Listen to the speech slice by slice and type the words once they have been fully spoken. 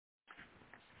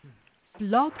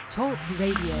Blog Talk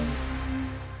Radio.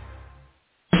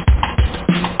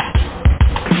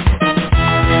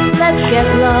 Let's get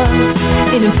lost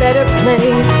in a better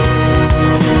place.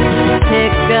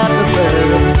 Pick up a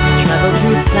book, travel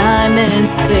through time and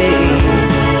space.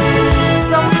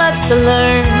 So much to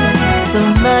learn, so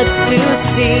much to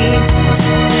see.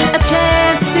 A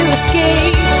chance to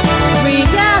escape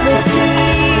reality.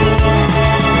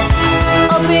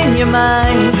 Open your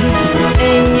mind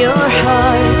and your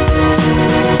heart.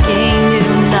 Gain new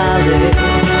knowledge,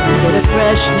 get a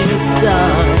fresh new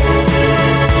start.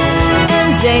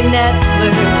 MJ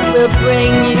Network will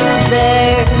bring you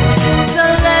there. So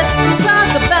let's talk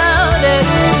about it.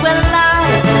 We're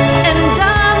live and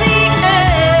on the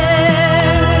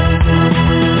air.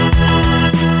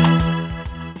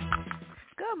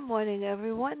 Good morning,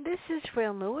 everyone. This is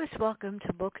Fran Lewis. Welcome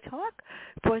to Book Talk,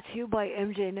 brought to you by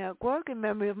MJ Network in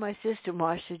memory of my sister,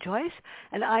 Marcia Joyce.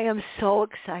 And I am so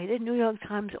excited. New York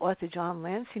Times author John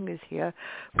Lansing is here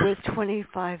with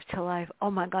 25 to Life.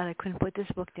 Oh, my God, I couldn't put this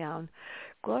book down.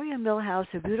 Gloria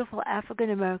Milhouse, a beautiful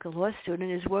African-American law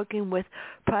student, is working with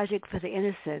Project for the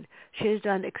Innocent. She has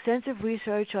done extensive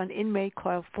research on inmate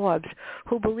Carl Forbes,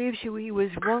 who believes he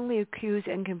was wrongly accused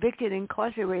and convicted and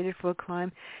incarcerated for a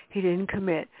crime he didn't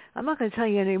commit. I'm not going to tell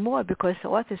you any more because the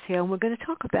author's here and we're going to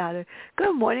talk about it.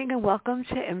 Good morning and welcome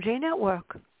to MJ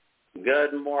Network.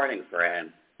 Good morning,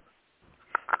 Fran.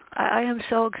 I am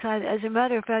so excited. As a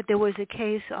matter of fact, there was a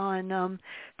case on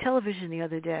television the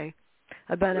other day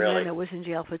about a man that was in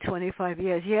jail for 25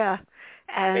 years. Yeah.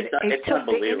 And it's took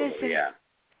the Innocent, yeah.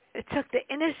 It took the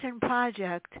Innocent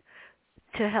Project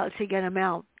to help to get him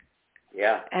out.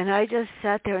 Yeah. And I just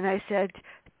sat there and I said,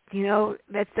 you know,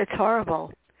 that's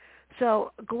horrible.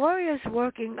 So Gloria's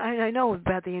working, I know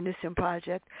about the Innocent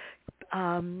Project.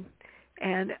 And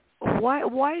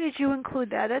why did you include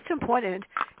that? That's important.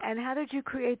 And how did you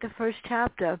create the first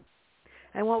chapter?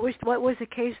 And what was the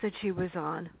case that she was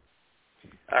on?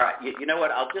 All right. You know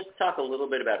what? I'll just talk a little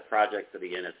bit about Project for the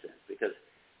Innocent because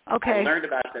okay. I learned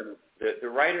about them. The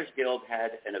Writers Guild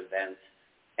had an event,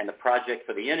 and the Project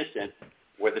for the Innocent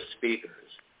were the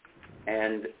speakers.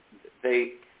 And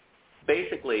they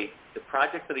basically, the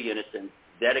Project for the Innocent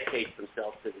dedicates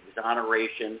themselves to the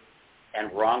exoneration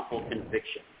and wrongful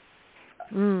conviction.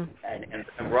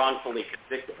 And wrongfully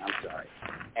convicted, I'm sorry.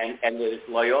 And there's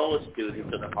Loyola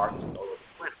students of the heart and soul of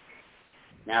the Clinic.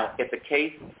 Now, if a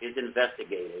case is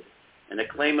investigated and the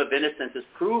claim of innocence is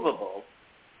provable,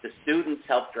 the students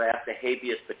help draft a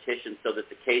habeas petition so that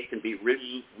the case can be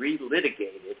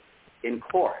relitigated in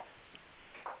court.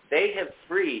 They have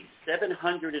freed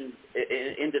 700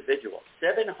 individuals.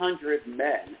 700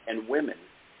 men and women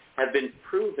have been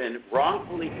proven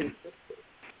wrongfully convicted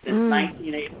since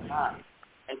 1989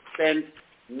 and spend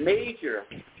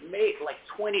like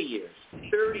 20 years,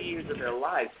 30 years of their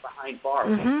lives behind bars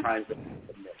for crimes that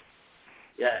they commit.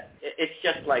 Yeah, it's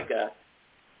just like the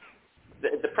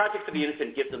Project for the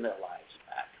Innocent gives them their lives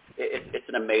back. It's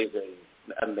an amazing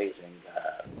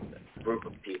group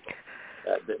of people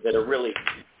that are really.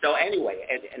 So anyway,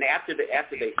 and after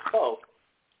they spoke,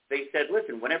 they said,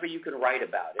 listen, whenever you can write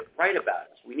about it, write about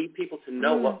us. We need people to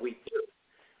know what we do.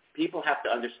 People have to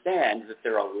understand that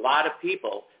there are a lot of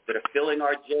people that are filling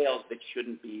our jails that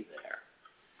shouldn't be there.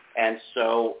 And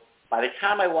so by the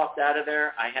time I walked out of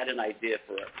there, I had an idea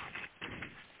for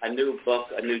a new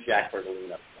book, a new Jack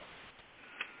Bertolino book.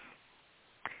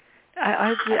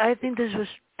 I think this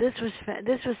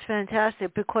was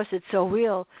fantastic because it's so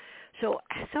real. So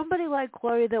somebody like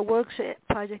Gloria that works at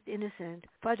Project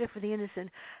for the Innocent,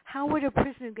 how would a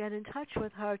prisoner get in touch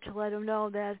with her to let him know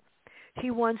that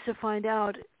he wants to find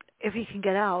out if he can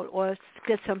get out or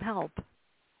get some help?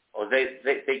 Oh, they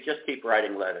just keep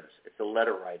writing letters. It's a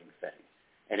letter writing thing,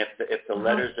 and if the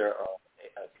letters are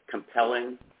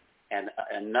compelling and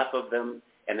enough of them,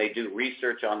 and they do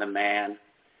research on the man,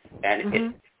 and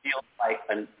it feels like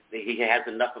he has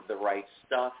enough of the right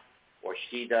stuff, or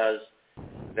she does,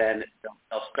 then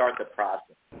they'll start the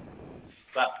process.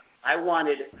 But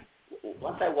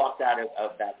once I walked out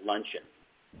of that luncheon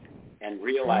and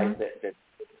realized that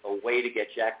a way to get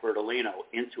Jack Bertolino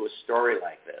into a story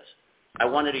like this, I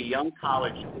wanted a young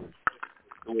college student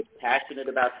who was passionate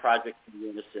about Project for the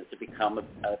Innocent to become a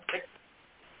victim.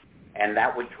 And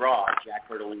that would draw Jack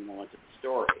Bertolino into the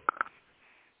story.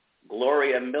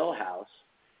 Gloria Milhouse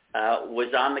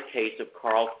was on the case of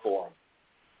Carl Forbes.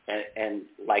 And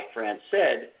like Fran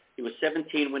said, he was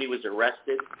 17 when he was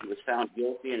arrested. He was found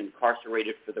guilty and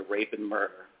incarcerated for the rape and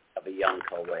murder of a young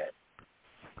co-ed.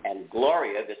 And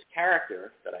Gloria, this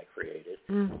character that I created,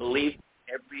 believed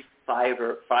every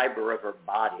fiber of her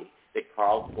body that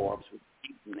Carl Forbes was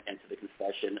beaten into the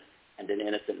confession and an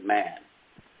innocent man.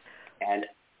 And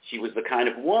she was the kind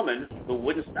of woman who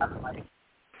wouldn't stop fighting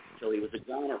until he was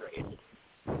exonerated.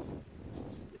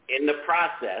 In the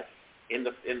process, in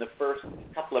the first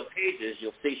couple of pages,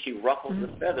 you'll see she ruffles the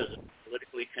feathers of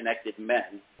politically connected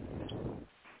men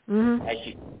as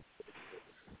she,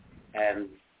 and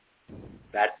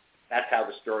that's how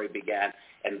the story began,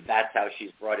 and that's how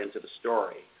she's brought into the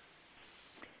story.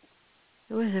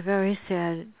 It was a very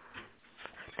sad.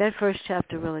 That first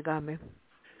chapter really got me.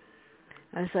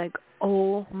 I was like,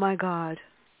 oh my God.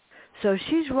 So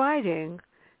she's writing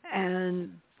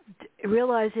and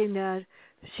realizing that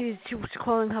she was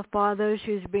calling her father,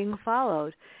 she was being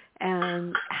followed.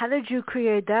 And how did you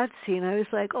create that scene? I was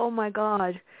like, oh my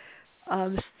God.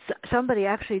 Somebody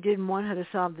actually didn't want her to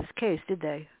solve this case, did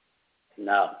they?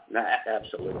 No,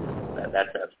 absolutely.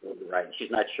 That's absolutely right.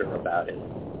 She's not sure about it.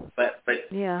 But for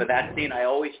that scene, I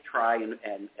always try and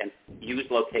use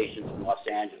locations in Los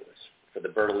Angeles for the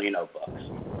Bertolino books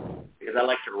because I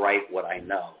like to write what I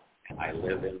know. I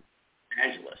live in Los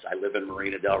Angeles. I live in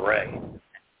Marina del Rey,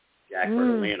 Jack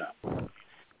Bertolino.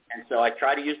 And so I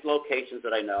try to use locations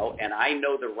that I know, and I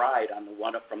know the ride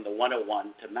from the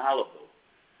 101 to Malibu.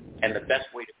 And the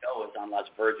best way to go is on Las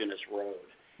Virgenes Road.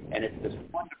 And it's this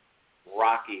wonderful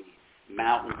rocky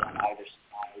mountains on either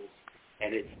side,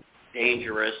 and it's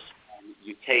dangerous. And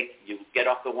you get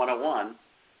off the 101,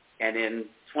 and in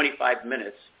 25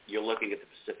 minutes, you're looking at the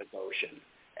Pacific Ocean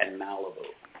and Malibu.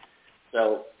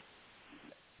 So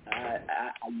I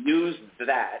used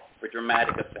that for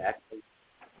dramatic effect.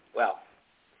 Well,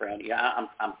 Fran,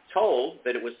 I'm told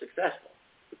that it was successful.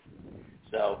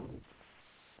 So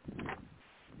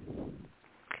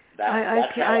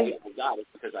that's how I got it,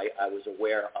 because I was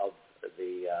aware of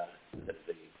the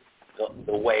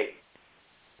way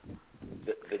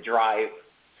the drive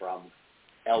from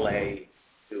L.A.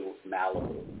 to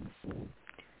Malibu.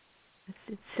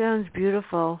 It sounds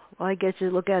beautiful. All I get to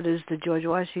look at is the George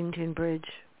Washington Bridge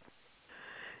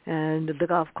and the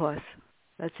golf course.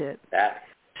 That's it.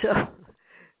 So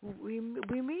we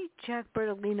meet Jack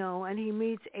Bertolino, and he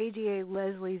meets ADA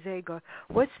Leslie Zager.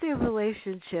 What's their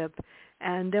relationship?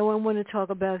 And then I want to talk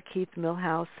about Keith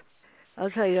Millhouse. I'll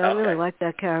tell you, I really like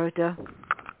that character.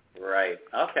 Right.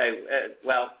 Okay.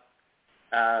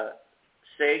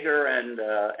 Sager and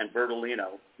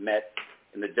Bertolino met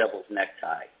in The Devil's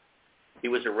Necktie. He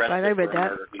was arrested for a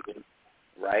murder he didn't.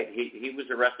 Right. He was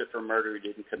arrested for murder he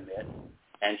didn't commit,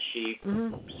 and she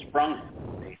sprung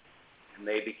him. And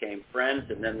they became friends,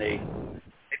 and then they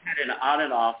had an on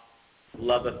and off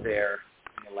love affair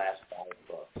in the last 5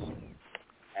 books.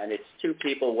 And it's two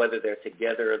people, whether they're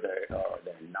together or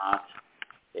they're not.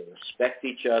 They respect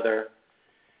each other.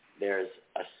 There's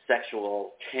a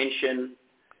sexual tension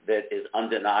that is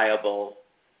undeniable,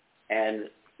 and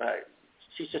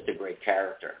she's just a great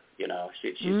character. You know,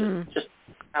 she's just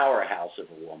a powerhouse of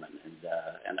a woman,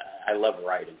 and I love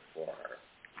writing for her.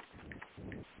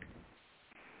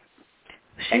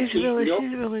 She's really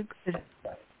good.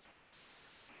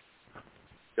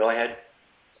 Go ahead.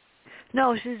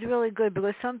 No, she's really good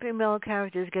because some female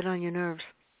characters get on your nerves.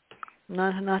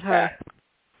 Not her.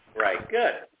 Right.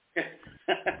 Good.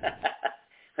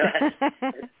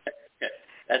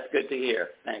 That's good to hear.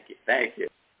 Thank you.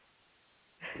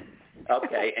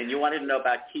 Okay, and you wanted to know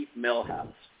about Keith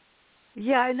Millhouse.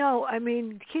 Yeah, I know. I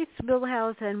mean, Keith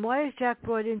Millhouse, and why is Jack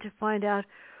brought in to find out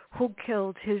who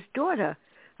killed his daughter?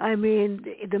 I mean,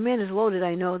 the man is loaded,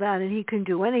 I know that, and he can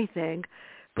do anything.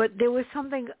 But there was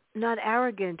something not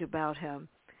arrogant about him.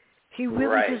 He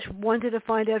really just wanted to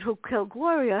find out who killed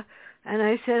Gloria, and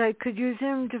I said I could use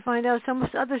him to find out some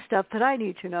other stuff that I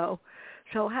need to know.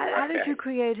 So how did you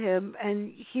create him?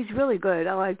 And he's really good.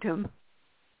 I liked him.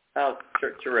 Oh,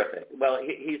 terrific. Well,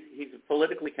 he's a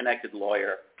politically connected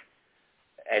lawyer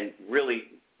and really,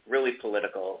 really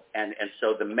political. And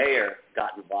so the mayor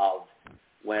got involved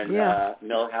when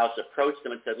Millhouse approached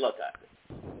him and said, look,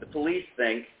 the police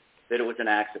think that it was an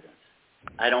accident.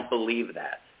 I don't believe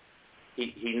that.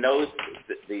 He knows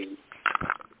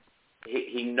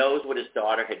he knows what his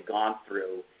daughter had gone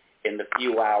through in the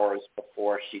few hours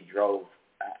before she drove.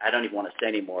 I don't even want to say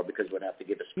anymore because we'd have to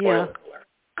give a spoiler alert.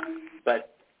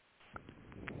 But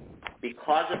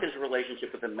because of his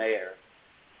relationship with the mayor,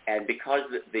 and because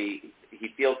he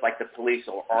feels like the police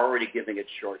are already giving it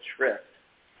short shrift,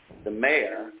 the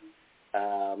mayor,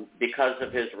 because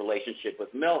of his relationship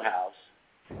with Millhouse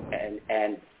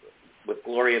and with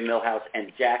Gloria Millhouse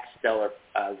and Jack's stellar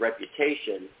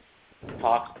reputation,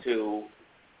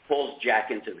 pulls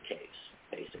Jack into the case,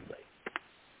 basically.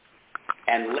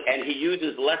 And he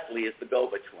uses Leslie as the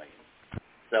go-between.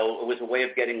 So it was a way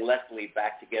of getting Leslie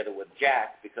back together with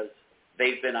Jack because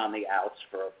they've been on the outs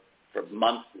for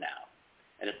months now.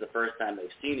 and it's the first time they've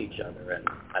seen each other in,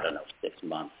 I don't know, 6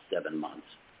 months, 7 months.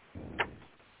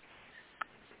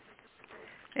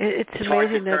 It's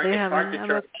amazing that they have. It's hard to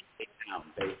turn it down,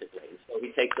 basically. And so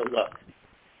he takes a look.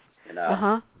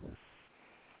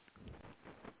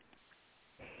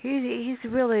 He's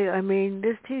really. I mean,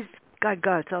 he's got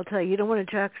guts. I'll tell you. You don't want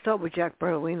to start with Jack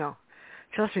Bertolino.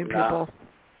 Trust me, people.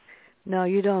 No,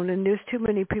 you don't. And there's too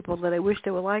many people that I wish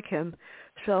they were like him.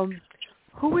 So,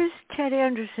 who is Ted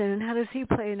Anderson, and how does he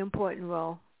play an important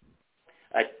role?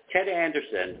 Ted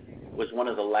Anderson was one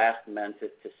of the last men to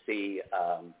see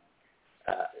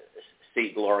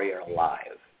Gloria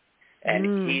alive,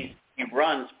 and he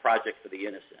runs Project for the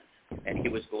Innocent, and he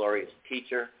was Gloria's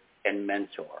teacher and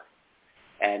mentor,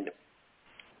 and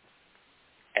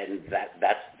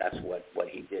that's what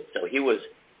he did. So he was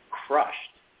crushed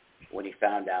when he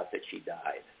found out that she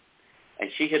died, and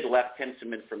she had left him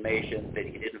some information that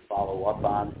he didn't follow up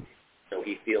on, so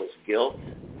he feels guilt.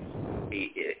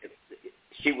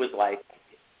 She was like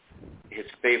his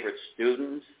favorite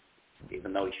student.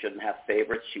 Even though he shouldn't have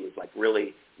favorites, she was like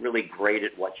really, really great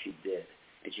at what she did.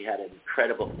 And she had an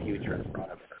incredible future in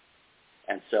front of her.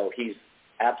 And so he's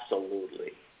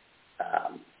absolutely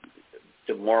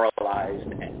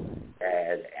demoralized and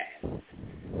sad, and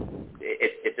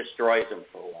it destroys him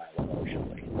for a while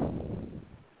emotionally.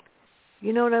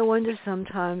 You know what I wonder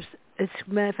sometimes? It's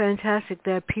fantastic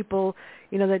that people,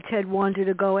 that Ted wanted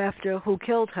to go after who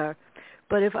killed her.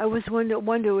 But if I was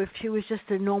wonder if she was just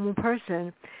a normal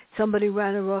person, somebody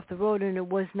ran her off the road and it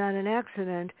was not an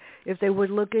accident, if they would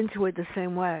look into it the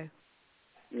same way.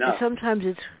 No. And sometimes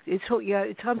it's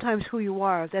sometimes who you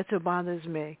are. That's what bothers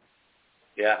me.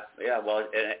 Yeah. Well,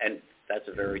 and that's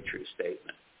a very true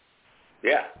statement.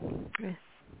 Yeah.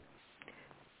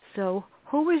 So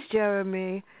who is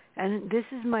Jeremy? And this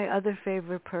is my other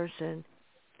favorite person,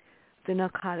 the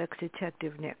narcotics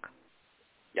detective Nick.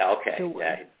 Yeah. Okay. So,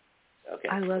 yeah. Okay.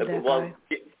 I love that guy.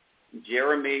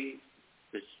 Jeremy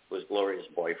was Gloria's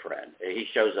boyfriend. He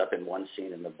shows up in one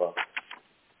scene in the book.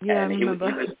 Yeah, and I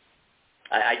remember.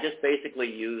 I just basically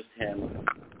used him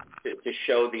to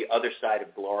show the other side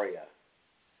of Gloria,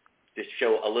 to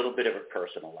show a little bit of her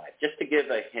personal life, just to give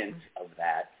a hint of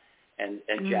that. And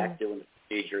Jack doing the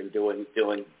procedure and doing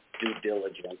due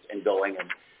diligence and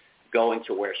going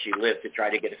to where she lived to try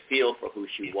to get a feel for who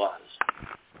she was.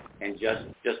 And just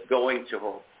going to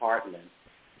her apartment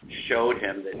showed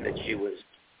him that she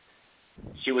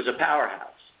was a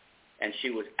powerhouse, and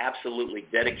she was absolutely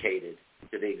dedicated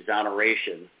to the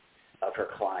exoneration of her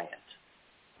client.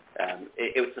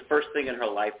 It was the first thing in her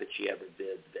life that she ever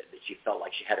did that she felt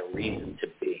like she had a reason to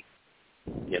be.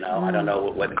 I don't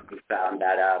know whether you found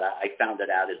that out. I found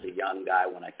it out as a young guy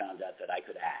when I found out that I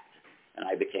could act, and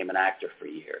I became an actor for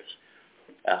years.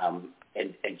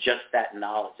 And just that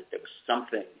knowledge that there was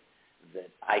something that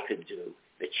I could do,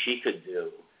 that she could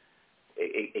do,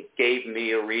 it gave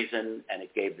me a reason, and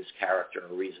it gave this character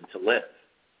a reason to live.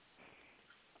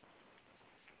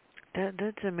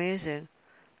 That's amazing.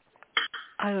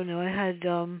 I don't know. I had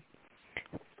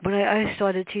when I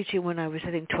started teaching when I was,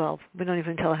 I think, 12. We don't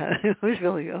even tell how. I was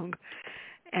really young.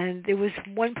 And there was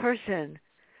one person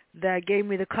that gave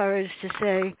me the courage to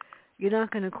say, you're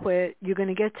not going to quit. You're going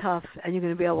to get tough, and you're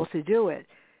going to be able to do it.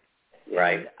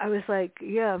 Right. And I was like,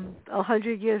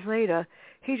 100 years later,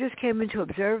 he just came in to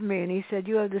observe me, and he said,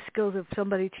 you have the skills of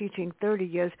somebody teaching 30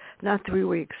 years, not 3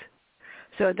 weeks.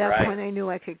 So at that point, I knew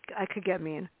I could get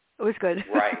mean. It was good.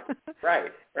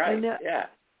 Right. And, yeah.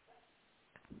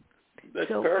 That's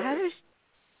so perfect.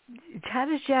 how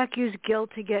does Jack use guilt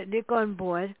to get Nick on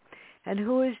board? And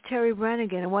who is Terry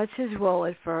Brannigan, and what's his role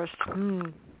at first?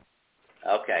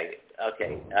 Okay.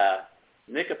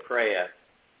 Nick Aprea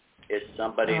is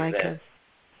somebody that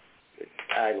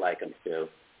I like him too.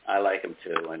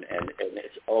 And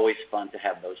it's always fun to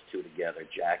have those two together,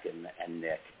 Jack and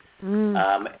Nick.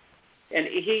 And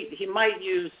he might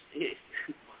use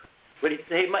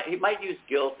he might use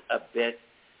guilt a bit,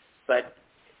 but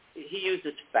he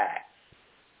uses facts.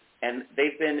 And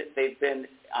they've been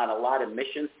on a lot of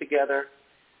missions together.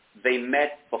 They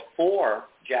met before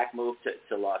Jack moved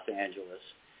to Los Angeles,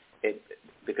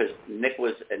 because Nick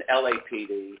was an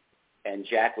LAPD and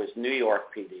Jack was New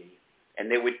York PD,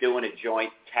 and they were doing a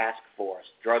joint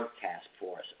drug task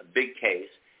force, a big case.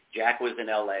 Jack was in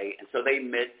LA, and so they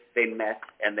met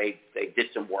and they did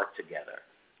some work together.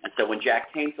 And so when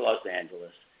Jack came to Los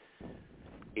Angeles,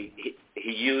 he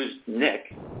used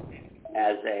Nick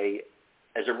as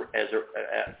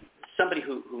somebody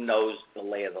who knows the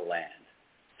lay of the land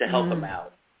to help him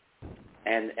out,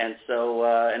 and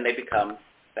so they become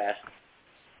fast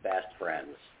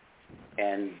friends,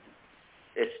 and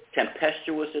it's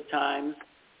tempestuous at times,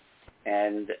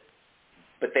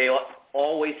 but they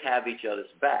always have each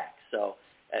other's back. So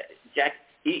Jack,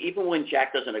 even when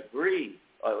Jack doesn't agree,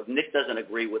 or Nick doesn't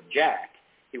agree with Jack,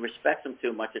 he respects him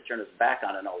too much to turn his back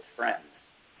on an old friend.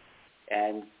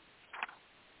 And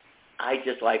I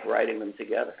just like writing them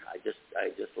together. I just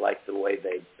like the way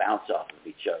they bounce off of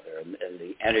each other and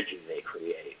the energy they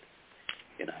create.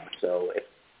 So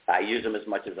I use them as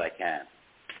much as I can.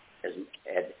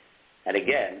 And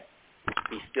again,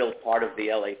 he's still part of the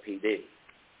LAPD,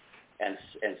 and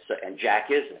Jack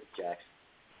isn't.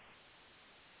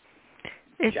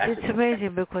 It's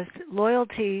amazing because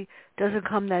loyalty doesn't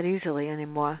come that easily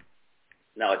anymore.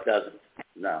 No, it doesn't.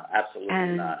 No,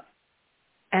 absolutely not.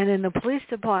 And in the police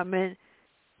department,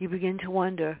 you begin to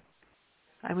wonder.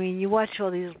 I mean, you watch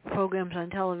all these programs on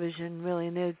television, really,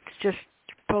 and it's just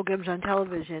programs on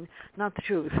television, not the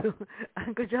truth.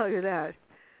 I could tell you that.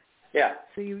 Yeah.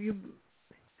 So you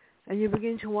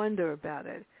begin to wonder about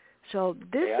it. So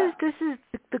this is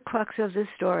the crux of this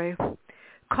story.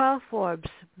 Carl Forbes.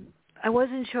 I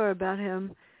wasn't sure about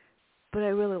him, but I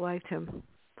really liked him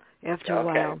after a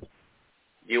while.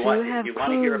 Do you want to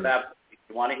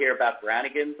hear about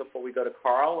Brannigan before we go to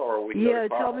Carl, or we go to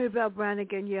Carl? Tell me about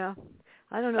Brannigan. Yeah,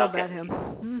 I don't know about him.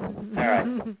 All right.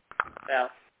 Now,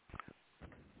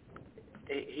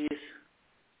 he's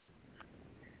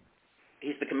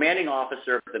the commanding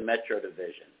officer of the Metro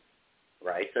Division,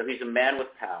 right? So he's a man with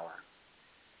power.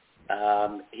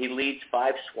 He leads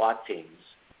 5 SWAT teams.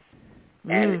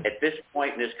 And at this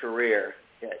point in his career,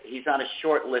 he's on a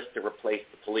short list to replace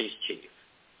the police chief.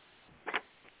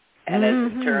 And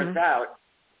as it turns out,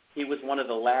 he was one of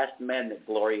the last men that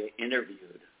Gloria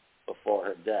interviewed before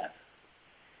her death.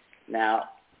 Now,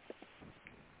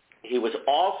 he was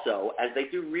also, as they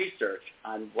do research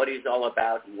on what he's all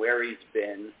about and where he's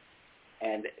been,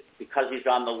 and because he's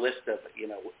on the list of,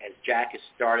 as Jack is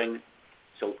starting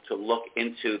to look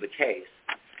into the case,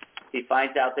 he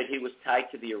finds out that he was tied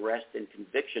to the arrest and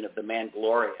conviction of the man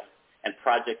Gloria and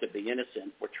Project of the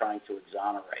Innocent were trying to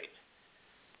exonerate.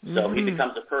 So he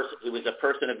becomes he was a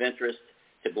person of interest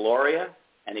to Gloria,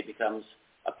 and he becomes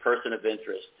a person of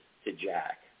interest to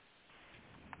Jack.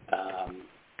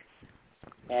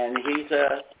 And he's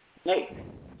a snake,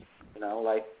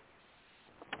 like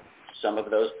some of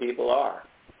those people are.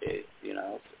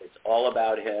 It's all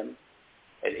about him,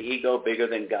 an ego bigger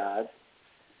than God,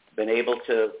 been able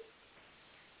to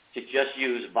just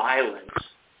use violence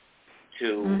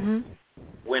to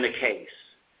win a case,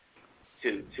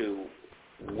 to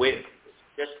win,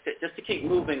 just to keep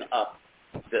moving up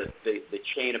the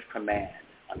chain of command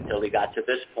until he got to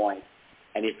this point,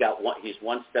 and he's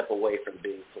one step away from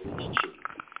being police chief.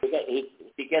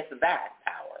 If he gets that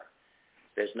power,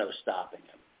 there's no stopping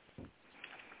him.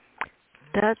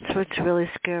 That's what's really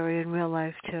scary in real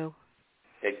life too.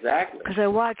 Exactly. Because I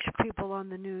watch people on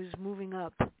the news moving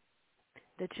up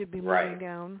that should be moving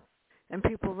down, and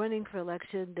people running for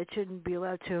election that shouldn't be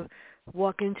allowed to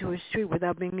walk into a street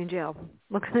without being in jail.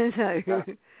 What can I tell you?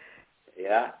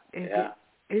 Yeah.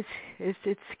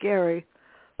 It's scary.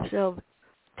 So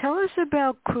tell us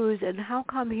about Cruz and how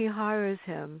come he hires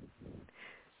him.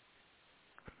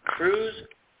 Cruz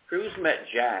met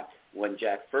Jack when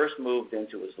Jack first moved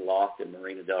into his loft in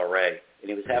Marina del Rey, and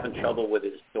he was having trouble with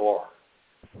his door,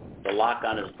 the lock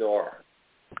on his door.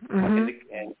 And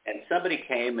somebody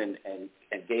came and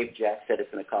gave Jack, said it's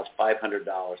going to cost $500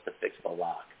 to fix the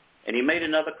lock. And he made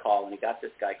another call, and he got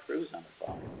this guy Cruz on the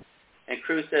phone. And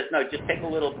Cruz says, no, just take a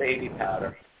little baby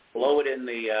powder, blow it in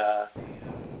the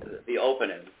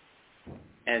opening.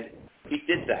 And he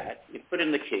did that. He put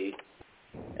in the key,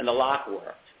 and the lock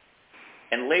worked.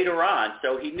 And later on,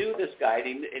 so he knew this guy,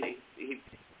 and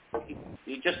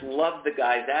he just loved the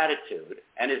guy's attitude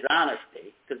and his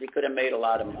honesty because he could have made a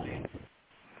lot of money.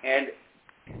 And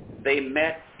they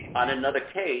met on another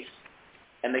case,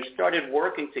 and they started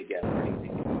working together.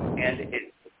 And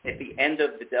at the end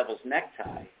of The Devil's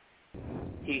Necktie,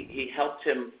 he helped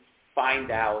him find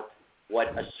out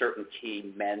what a certain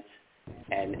key meant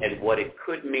and what it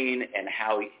could mean and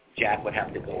how Jack would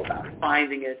have to go about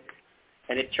finding it.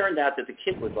 And it turned out that the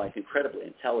kid was like incredibly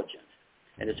intelligent.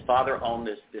 And his father owned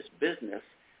this business,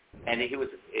 and he was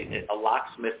a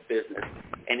locksmith business.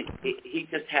 And he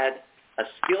just had a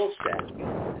skill set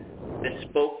that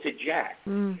spoke to Jack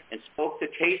and spoke to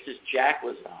cases Jack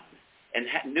was on and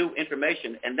knew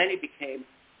information. And then he became,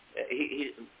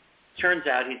 he turns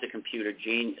out he's a computer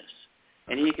genius.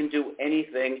 And he can do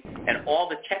anything and all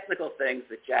the technical things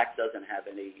that Jack doesn't have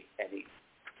any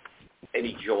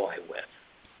joy with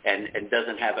and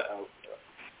doesn't have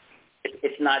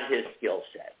it's not his skill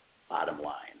set, bottom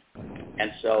line.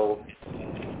 And so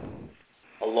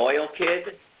a loyal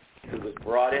kid who was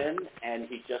brought in, and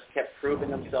he just kept proving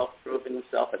himself,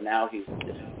 and now he's,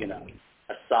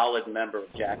 a solid member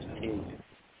of Jack's team,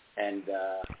 and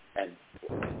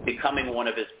becoming one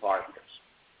of his partners.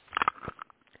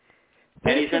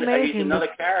 And he's another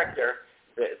character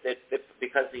that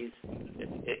because he's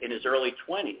in his early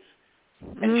 20s,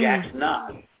 and Jack's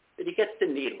not, that he gets to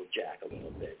needle Jack a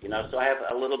little bit, So I have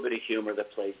a little bit of humor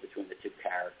that plays between the two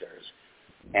characters.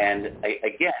 And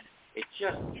again, it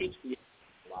just keeps me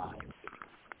alive.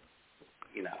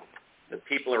 The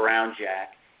people around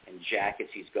Jack and Jack as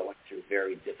he's going through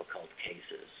very difficult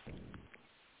cases.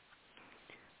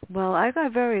 Well, I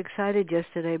got very excited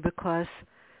yesterday because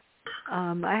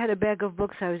I had a bag of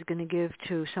books I was going to give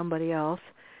to somebody else,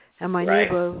 and my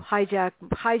neighbor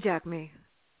hijacked me,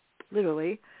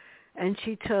 literally, and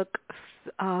she took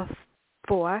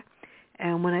 4.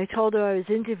 And when I told her I was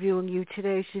interviewing you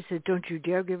today, she said, "Don't you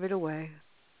dare give it away."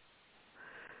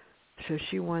 So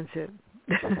she wants it.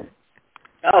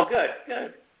 Oh, good.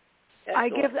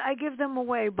 Excellent. I give them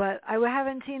away, but I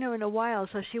haven't seen her in a while,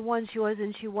 so she wants yours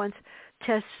and she wants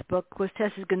Tess' book, because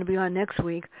Tess is going to be on next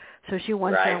week, so she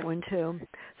wants that one too.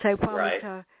 So I promised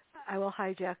her I will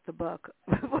hijack the book.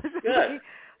 Good.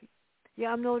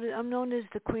 Yeah, I'm known as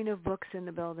the queen of books in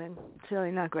the building. It's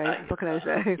really not great. What can I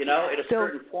say? At a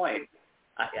certain point,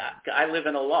 I live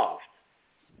in a loft.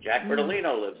 Jack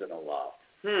Bertolino lives in a loft.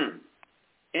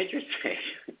 Interesting.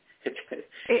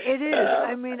 It is.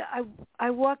 I mean, I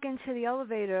walk into the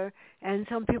elevator, and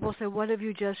some people say, "What have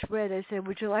you just read?" I said,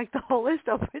 "Would you like the whole list?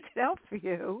 I'll print it out for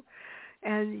you."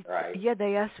 And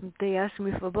they asked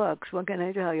me for books. What can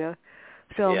I tell you?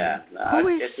 So who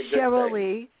is Cheryl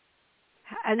Lee,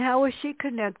 and how is she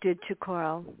connected to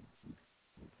Carl?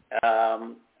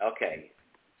 Okay.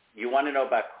 You want to know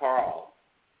about Carl?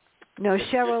 No,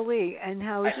 Cheryl Lee, and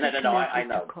how is she connected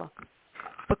to Carl?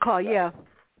 But Carl, yeah.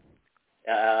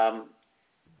 Let's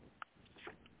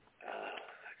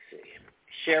see.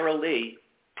 Cheryl Lee,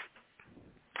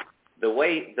 the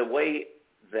way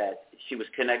that she was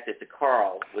connected to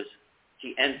Carl was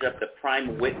she ends up the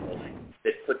prime witness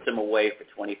that puts him away for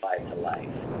 25 to life.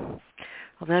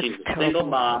 Well, that's She's a terrible. single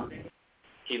mom.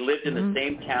 She lived in the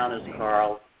same town as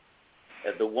Carl,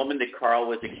 the woman that Carl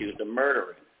was accused of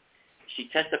murdering. She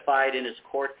testified in his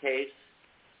court case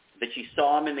that she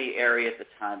saw him in the area at the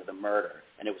time of the murder,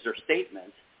 and it was her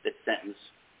statement that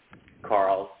sentenced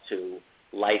Carl to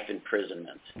life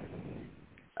imprisonment.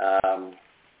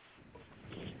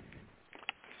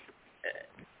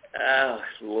 Oh,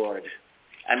 Lord.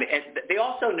 I mean, and they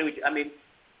also knew,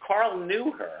 Carl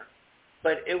knew her,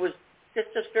 but it was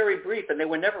just very brief, and they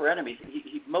were never enemies.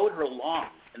 He mowed her lawn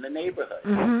in the neighborhood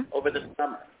over the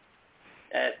summer.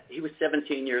 He was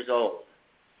 17 years old.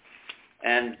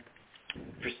 And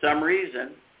for some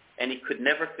reason, and he could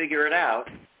never figure it out,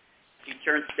 he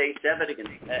turned state's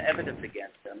evidence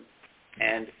against him,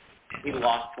 and he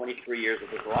lost 23 years of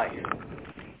his life.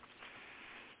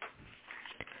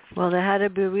 Well, there had to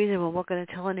be a reason. We're not going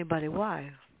to tell anybody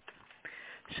why.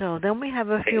 So then we have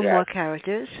a few more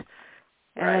characters.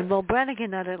 And,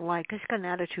 Brannigan I didn't like. He's got an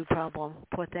attitude problem,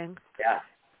 poor thing. Yeah.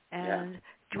 And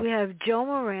we have Joe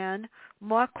Moran,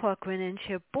 Mark Corcoran, and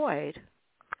Chip Boyd.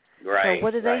 Right. So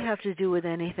what do they have to do with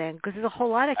anything? Because there's a whole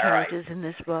lot of characters in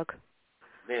this book.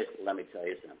 Let me tell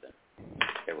you something.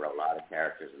 There were a lot of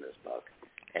characters in this book,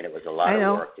 and it was a lot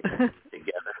of work to get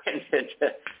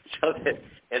together, so that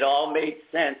it all made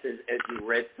sense as you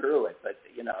read through it. But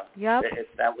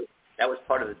that was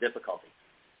part of the difficulty.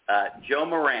 Joe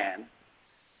Moran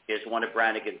is one of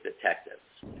Brannigan's detectives,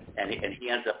 and he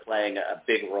ends up playing a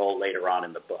big role later on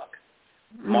in the book.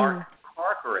 Mark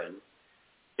Corcoran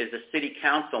is a city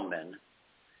councilman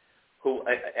who,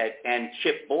 and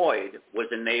Chip Boyd was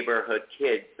a neighborhood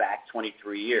kid back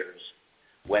 23 years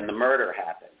when the murder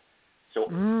happened.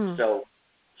 So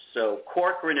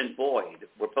Corcoran and Boyd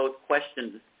were both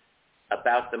questioned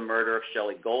about the murder of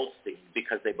Shelley Goldstein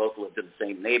because they both lived in the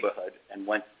same neighborhood and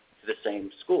went to the same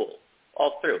school,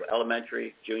 all through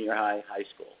elementary, junior high, high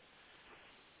school.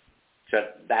 So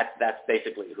that's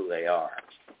basically who they are.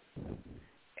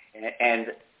 And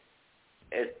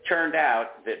it turned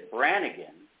out that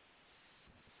Brannigan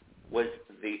was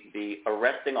the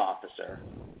arresting officer,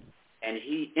 and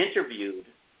he interviewed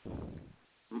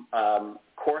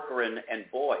Corcoran and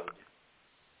Boyd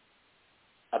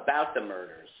about the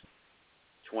murders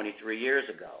 23 years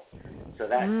ago. So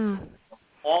that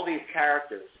all these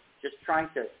characters just trying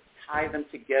to tie them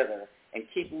together and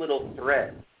keep little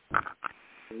threads.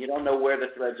 And you don't know where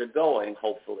the threads are going,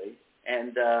 hopefully,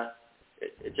 and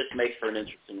it just makes for an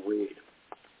interesting read.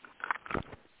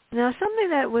 Now, something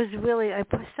that was really, I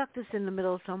stuck this in the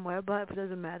middle somewhere, but it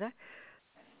doesn't matter.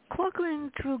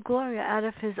 Corcoran threw Gloria out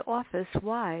of his office.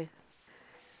 Why?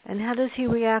 And how does he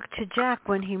react to Jack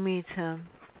when he meets him?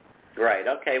 Right.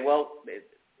 Okay. Well,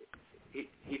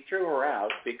 he threw her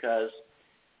out because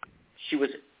she was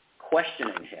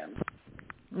questioning him,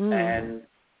 and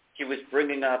she was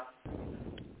bringing up.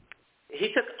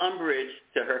 He took umbrage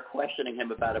to her questioning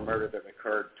him about a murder that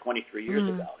occurred 23 years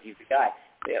ago. He's the guy.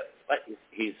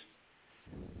 He's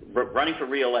running for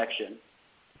re-election,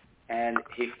 and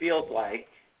he feels like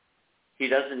he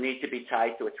doesn't need to be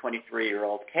tied to a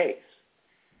 23-year-old case.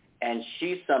 And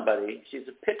she's a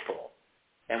pit bull.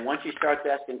 And once she starts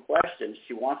asking questions,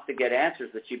 she wants to get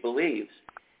answers that she believes.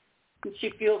 And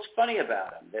she feels funny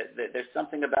about him. There's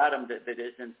something about him that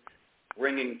isn't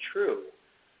ringing true.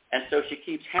 And so she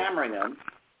keeps hammering him,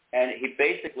 and he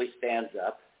basically stands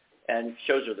up and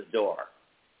shows her the door.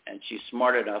 And she's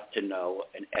smart enough to know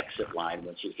an exit line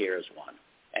when she hears one,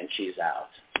 and she's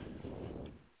out.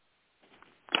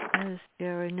 That is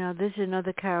scary. Now, this is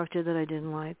another character that I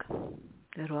didn't like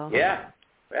at all. Yeah.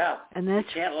 And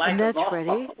that's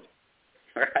Freddie.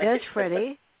 Right. That's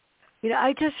Freddie. You know,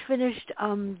 I just finished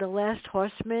The Last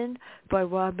Horseman by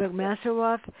Robert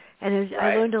Massaroff, and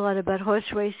I learned a lot about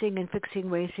horse racing and fixing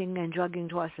racing and drugging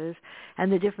horses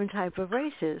and the different type of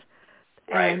races.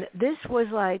 Right. And this was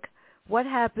like, what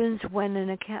happens when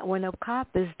a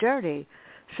cop is dirty?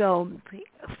 So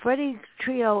Freddie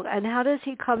Trio, and how does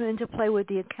he come into play with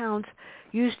the accounts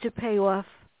used to pay off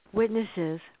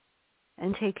witnesses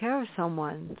and take care of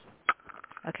someone's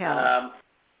account?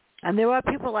 And there are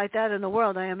people like that in the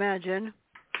world, I imagine.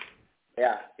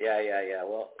 Yeah.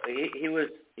 Well, he was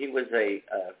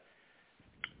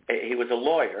a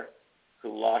lawyer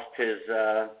who lost his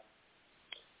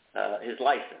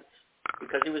license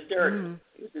because he was dirty.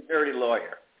 He was a dirty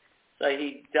lawyer, so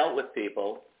he dealt with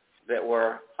people that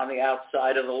were on the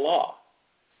outside of the law,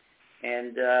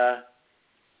 and how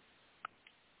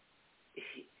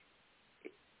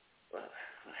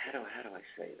do I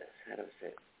say this?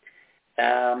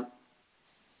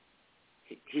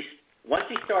 Once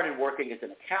he started working as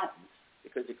an accountant,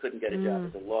 because he couldn't get a job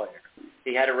as a lawyer,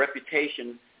 he had a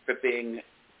reputation for being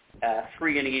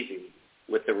free and easy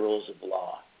with the rules of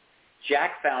law.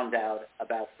 Jack found out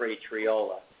about Freddie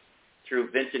Triola through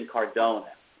Vincent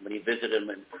Cardona when he visited him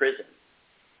in prison,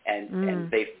 and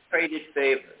they traded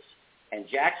favors. And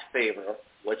Jack's favor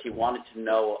was he wanted to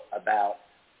know about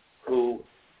who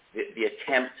the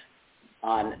attempt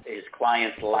on his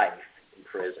client's life in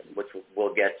prison, which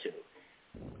we'll get to,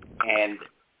 and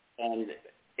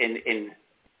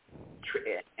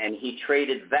he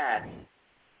traded that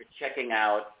for checking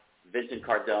out Vincent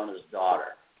Cardona's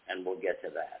daughter, and we'll get to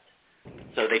that.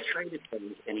 So they traded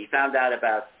things, and he found out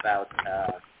about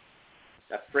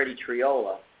Freddie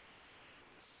Triola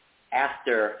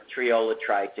after Triola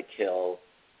tried to kill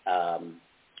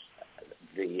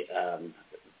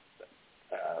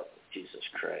Jesus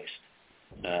Christ.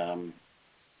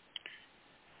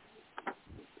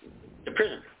 The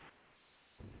prisoner,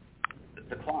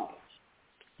 the clients.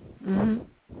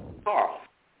 Carl.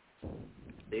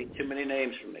 See, too many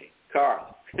names for me.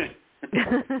 Carl.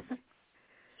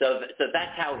 So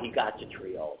that's how he got to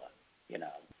Triola, you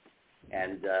know,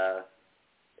 and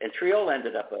Triola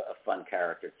ended up a fun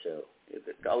character too.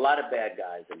 A lot of bad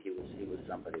guys, and he was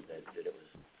somebody that it was,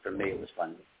 for me, it was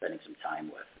fun spending some time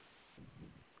with.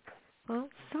 Well,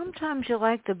 sometimes you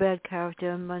like the bad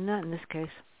character, but not in this case.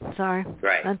 Sorry,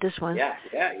 right? Not this one. Yeah,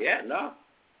 no.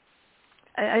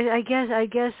 I guess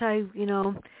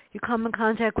you come in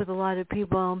contact with a lot of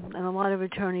people, and a lot of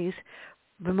attorneys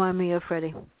remind me of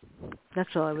Freddie.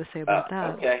 That's all I would say about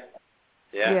that. Okay.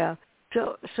 Yeah.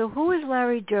 So who is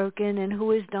Larry Durkin and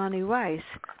who is Donnie Rice?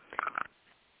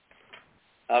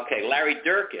 Okay, Larry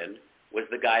Durkin was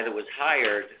the guy that was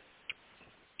hired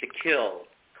to kill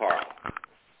Carl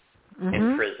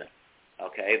in prison.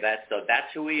 Okay,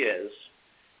 that's who he is,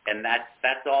 and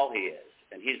that's all he is.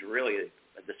 And he's really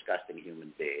a disgusting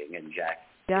human being. And Jack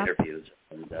interviews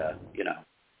him, and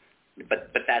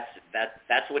but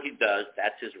that's what he does.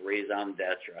 That's his raison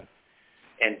d'etre.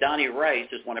 And Donnie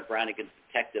Rice is one of Brannigan's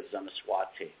detectives on the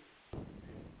SWAT team.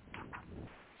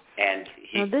 And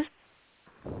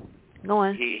go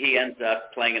on. He ends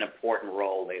up playing an important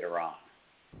role later on.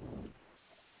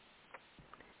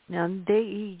 Now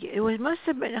must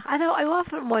have been. I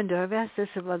often wonder. I've asked this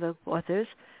of other authors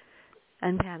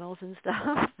and panels and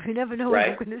stuff. You never know what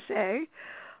I'm going to say.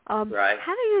 Right.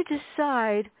 How do you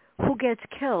decide who gets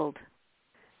killed?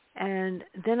 And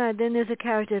then there's a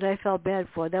character that I felt bad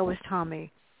for. That was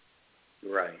Tommy.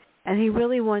 Right. And he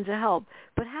really wanted to help.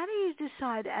 But how do you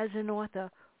decide as an author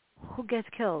who gets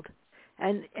killed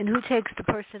and who takes the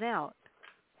person out?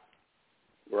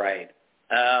 Right.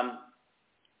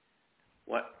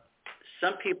 What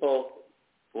some people,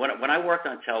 when I worked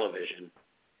on television,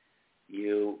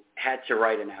 you had to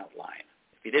write an outline.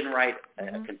 If you didn't write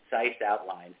a concise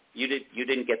outline, you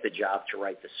didn't get the job to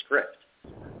write the script,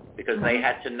 because they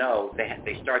had to know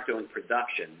they start doing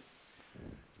production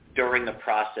during the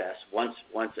process. Once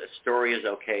a story is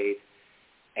okayed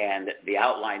and the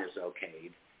outline is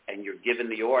okayed, and you're given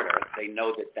the order, they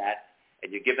know that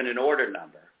and you're given an order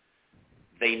number,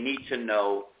 they need to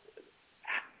know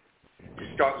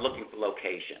to start looking for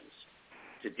locations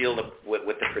to deal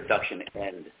with the production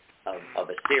end of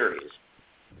a series.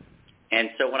 And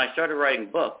so when I started writing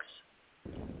books,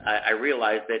 I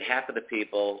realized that half of the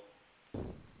people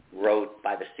wrote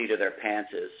by the seat of their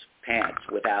pants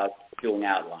without doing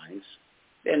outlines,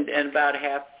 and about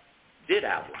half did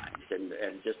outlines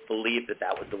and just believed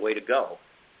that was the way to go.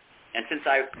 And since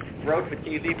I wrote for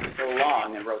TV for so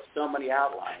long and wrote so many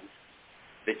outlines,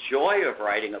 the joy of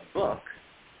writing a book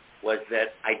was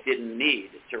that I didn't need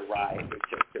to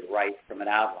write from an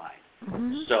outline.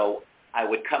 Mm-hmm. So I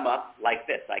would come up like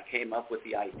this. I came up with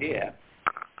the idea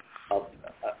of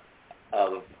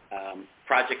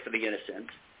Project for the Innocent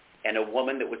and a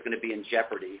woman that was going to be in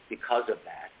jeopardy because of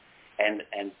that,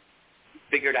 and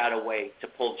figured out a way to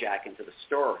pull Jack into the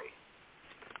story.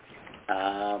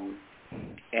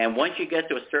 And once you get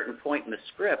to a certain point in the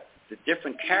script, the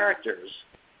different characters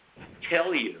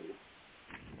tell you,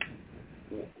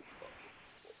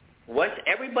 once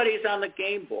everybody's on the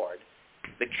game board,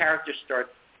 the characters start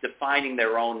defining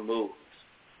their own moves.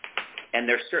 And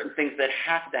there's certain things that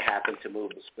have to happen to move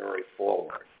the story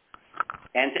forward,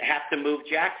 and to have to move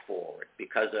Jack forward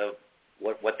because of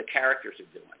what the characters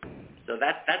are doing. So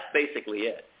that's basically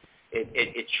it.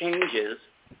 It changes,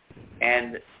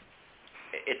 and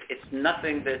it's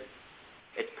nothing that,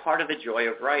 it's part of the joy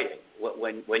of writing.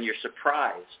 When you're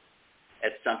surprised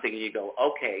at something and you go,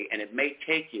 okay, and it may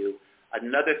take you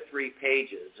another 3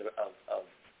 pages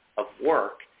of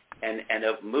work and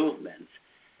of movement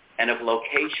and of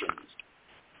locations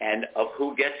and of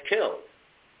who gets killed.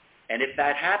 And if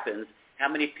that happens, how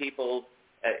many people,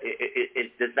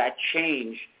 does that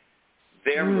change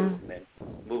their movement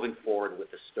moving forward with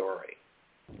the story?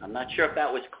 I'm not sure if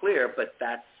that was clear, but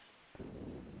that's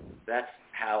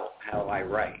how I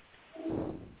write.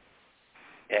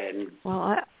 And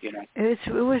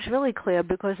it was really clear,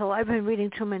 because I've been reading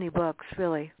too many books,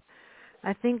 really.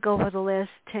 I think over the last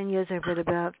 10 years I've read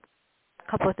about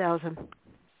a couple of thousand.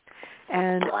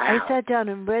 And wow. I sat down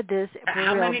and read this.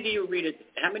 How many do you read?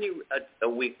 How many a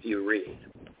week do you read?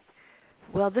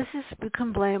 Well, this has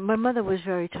become blame. My mother was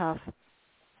very tough,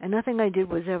 and nothing I did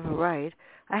was ever right.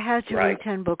 I had to read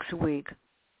 10 books a week.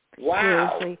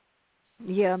 Wow. Seriously.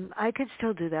 Yeah, I could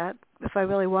still do that if I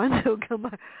really wanted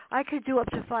to. I could do up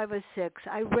to 5 or 6.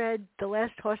 I read The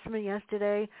Last Horseman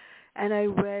yesterday, and I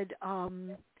read,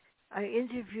 I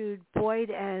interviewed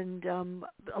Boyd and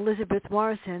Elizabeth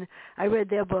Morrison. I read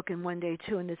their book in one day,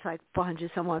 too, and it's like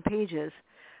 400-some-odd pages.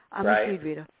 I'm a speed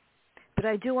reader. But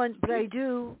I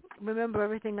do remember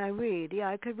everything I read. Yeah,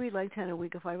 I could read like 10 a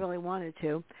week if I really wanted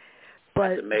to.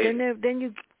 But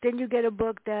then you get a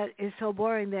book that is so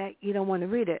boring that you don't want to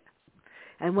read it.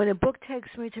 And when a book takes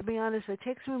me, to be honest, if it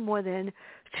takes me more than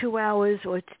 2 hours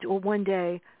or 1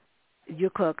 day,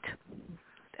 you're cooked.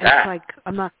 It's like,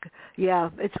 I'm not, yeah,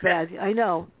 it's bad. I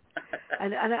know.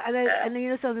 And you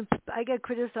know something, I get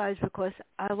criticized because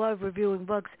I love reviewing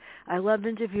books. I love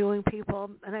interviewing people,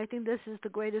 and I think this is the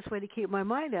greatest way to keep my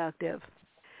mind active.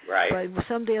 Right. But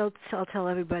someday I'll tell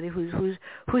everybody who's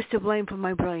to blame for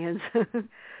my brilliance.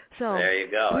 So there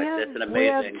you go. It's an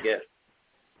amazing gift.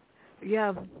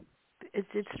 Yeah.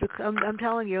 I'm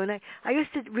telling you, and I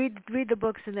used to read the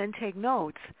books and then take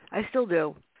notes. I still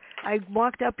do. I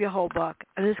marked up your whole book,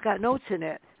 and it's got notes in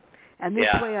it. And this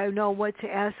way I know what to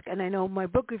ask, and I know my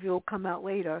book review will come out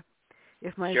later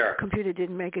if my computer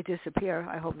didn't make it disappear.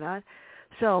 I hope not.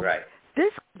 So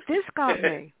this got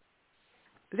me.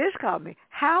 This got me.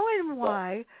 How and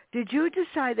why did you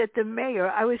decide that the mayor,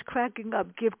 I was cracking up,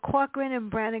 give Corcoran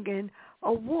and Brannigan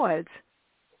awards?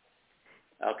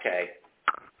 Okay.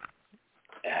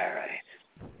 All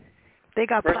right. They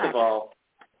got First plaques. of all,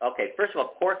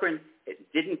 Corcoran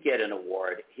didn't get an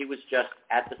award. He was just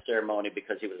at the ceremony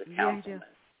because he was a councilman.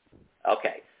 Yeah.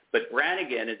 Okay. But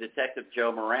Brannigan and Detective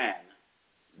Joe Moran,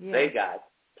 they got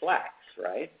plaques,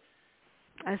 right?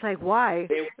 I was like, why?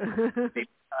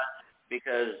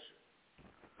 Because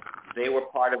they were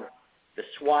part of the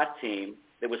SWAT team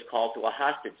that was called to a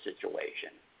hostage situation.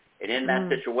 And in that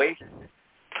situation,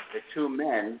 the 2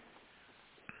 men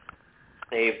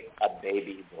saved a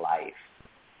baby's life.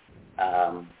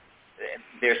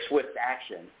 Their swift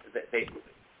action,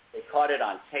 They caught it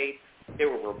on tape. There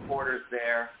were reporters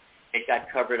there. It got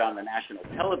covered on the national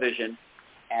television,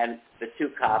 and the two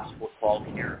cops were called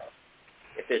heroes.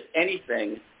 If there's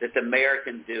anything that the mayor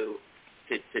can do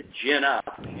to gin up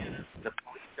the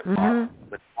police department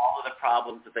with all of the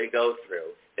problems that they go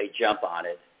through, they jump on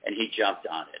it, and he jumped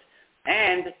on it.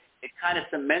 And it kind of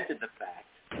cemented the fact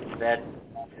that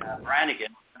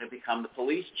Brannigan was going to become the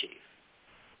police chief.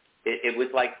 It was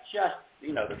like just,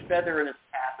 the feather in his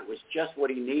cap. It was just what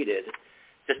he needed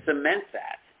to cement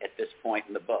that at this point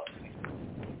in the book.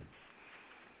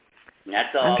 And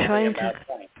that's all I'll say about that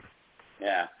point.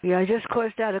 Yeah. Yeah, I just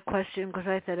crossed out a question because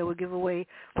I thought it would give away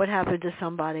what happened to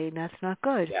somebody, and that's not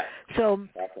good. Yeah. So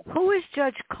who is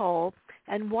Judge Cole,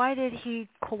 and why did he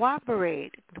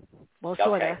cooperate? Well,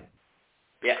 sort of.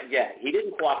 Yeah. He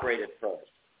didn't cooperate at first.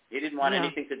 He didn't want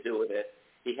anything to do with it.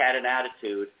 He had an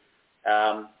attitude.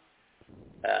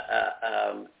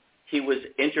 He was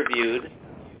interviewed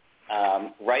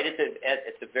right at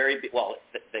the very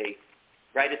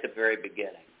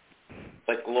beginning.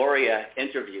 But Gloria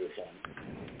interviewed him,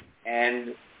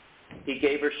 and he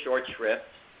gave her short shrift,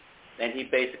 and he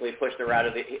basically pushed her out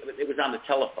of it was on the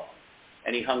telephone,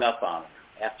 and he hung up on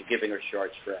her after giving her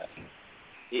short shrift.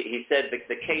 He said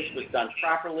the case was done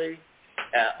properly,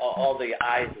 all the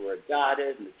I's were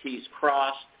dotted and the T's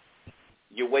crossed.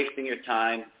 You're wasting your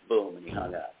time, boom, and he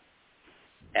hung up.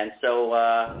 And so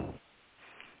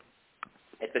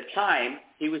at the time,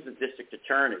 he was the district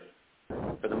attorney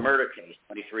for the murder case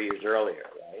 23 years earlier,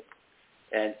 right?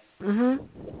 And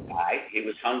he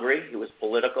was hungry. He was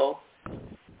political.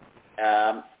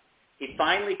 He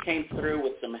finally came through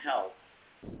with some help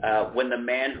when the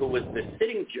man who was the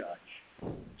sitting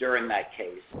judge during that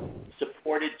case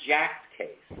supported Jack's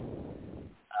case,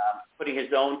 putting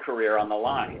his own career on the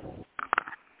line.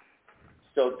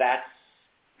 So that's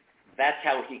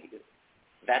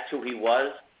who he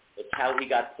was. It's how he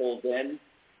got pulled in.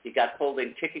 He got pulled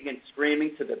in kicking and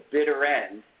screaming to the bitter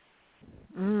end.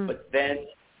 But then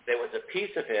there was a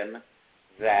piece of him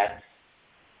that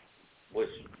was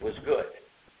good,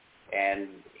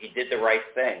 and he did the right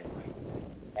thing,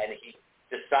 and he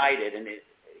decided,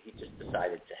 he just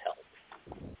decided to help.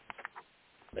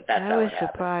 But that's how it happened. I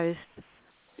was surprised.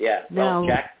 Yeah, well,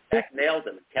 Jack nailed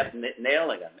him, kept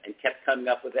nailing him, and kept coming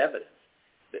up with evidence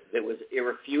that was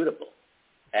irrefutable.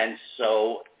 And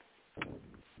so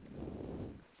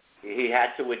he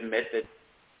had to admit that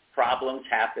problems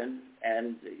happen,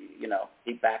 and,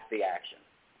 he backed the action.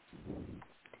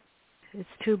 It's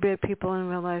too bad people in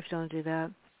real life don't do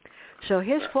that. So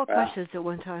here's 4 questions at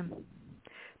one time.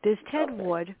 There's Ted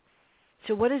Ward.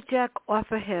 So what does Jack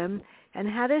offer him, and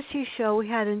how does he show he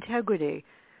had integrity?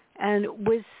 And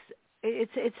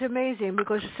it's amazing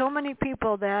because so many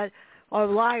people that are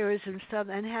liars and stuff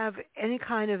and have any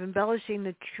kind of embellishing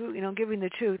the truth, giving the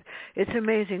truth. It's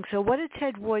amazing. So what did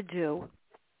Ted Ward do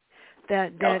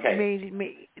that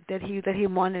he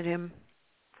wanted him?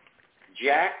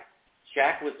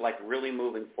 Jack was like really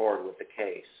moving forward with the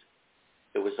case.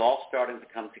 It was all starting to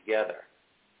come together.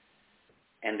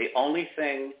 And the only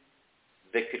thing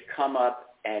that could come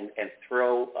up and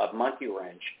throw a monkey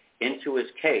wrench into his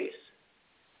case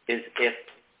is if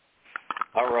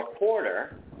a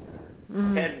reporter,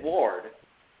 Ted Ward,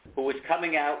 who was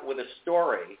coming out with a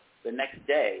story the next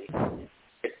day,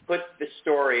 it put the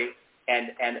story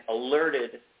and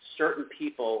alerted certain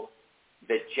people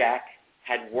that Jack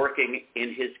had working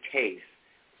in his case.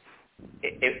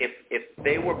 If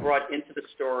they were brought into the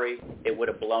story, it would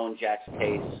have blown Jack's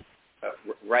case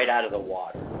right out of the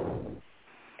water.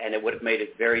 And it would have made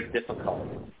it very difficult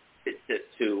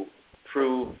to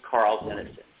prove Carl's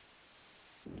innocence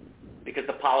because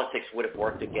the politics would have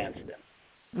worked against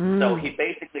him. So he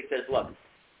basically says, look,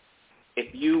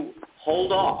 if you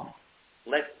hold off,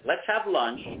 let's have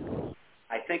lunch.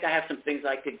 I think I have some things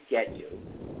I could get you.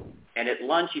 And at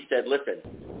lunch he said, listen,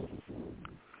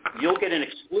 you'll get an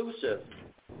exclusive.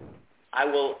 I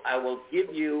will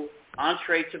give you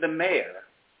entree to the mayor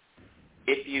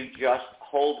if you just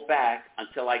hold back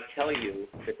until I tell you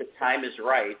that the time is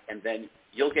right, and then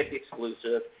you'll get the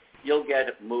exclusive. You'll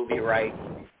get movie rights.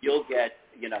 You'll get,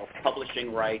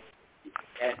 publishing rights.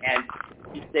 And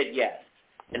he said yes.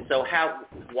 And so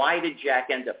why did Jack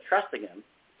end up trusting him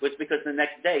was because the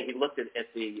next day he looked at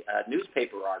the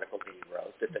newspaper article that he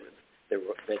wrote,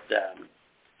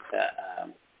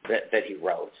 that he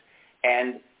wrote,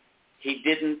 and he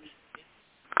didn't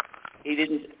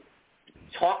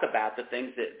talk about the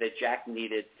things that Jack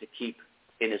needed to keep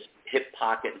in his hip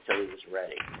pocket until he was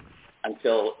ready,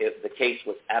 until the case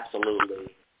was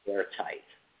absolutely airtight.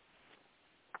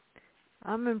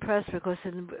 I'm impressed because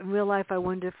in real life I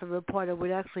wonder if a reporter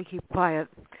would actually keep quiet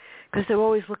because they're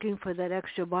always looking for that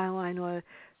extra byline or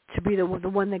to be the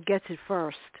one that gets it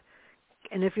first.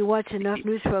 And if you watch enough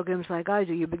news programs like I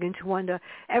do, you begin to wonder,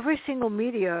 every single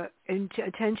media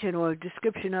attention or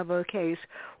description of a case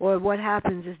or what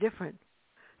happens is different.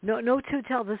 No two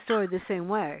tell the story the same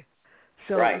way.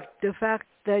 So right. The fact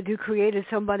that you created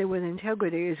somebody with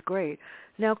integrity is great.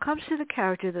 Now comes to the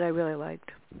character that I really liked.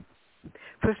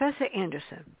 Professor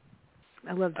Anderson.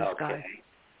 I love this guy.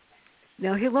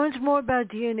 Now he learns more about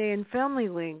DNA and family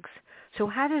links. So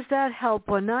how does that help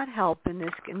or not help in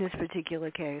this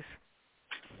particular case?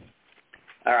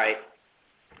 All right.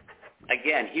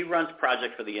 Again, he runs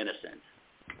Project for the Innocent.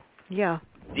 Yeah.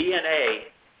 DNA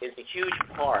is a huge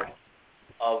part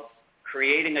of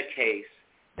creating a case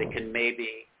that can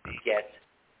maybe get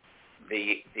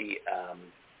the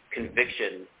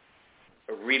conviction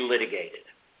relitigated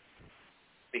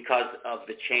because of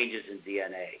the changes in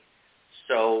DNA.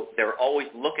 So they're always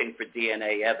looking for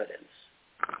DNA evidence.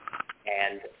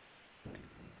 And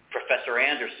Professor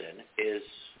Anderson is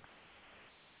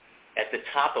at the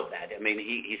top of that. I mean,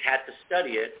 he's had to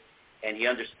study it, and he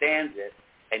understands it,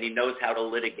 and he knows how to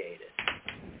litigate it.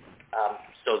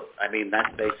 So, I mean,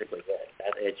 that's basically it.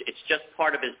 It's just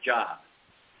part of his job,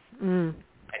 and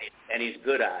he's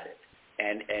good at it.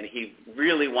 And he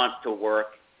really wants to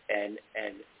work, and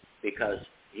because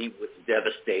he was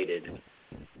devastated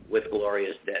with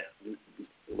Gloria's death.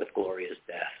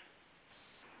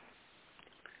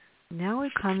 Now we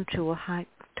come to a hot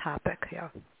topic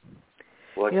here.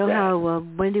 What's you know that?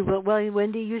 How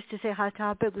Wendy used to say hot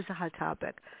topic was a hot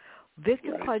topic.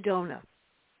 Victor Cardona,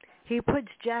 he puts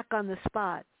Jack on the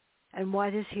spot, and why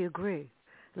does he agree?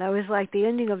 And I was like, the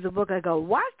ending of the book, I go,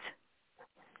 what?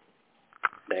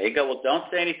 There you go. Well, don't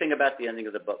say anything about the ending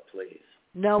of the book, please.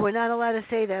 No, we're not allowed to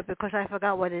say that because I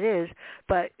forgot what it is.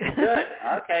 But good.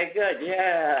 Okay, good.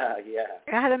 Yeah.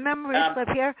 I had a memory slip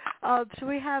here. So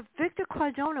we have Victor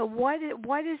Cardona. Why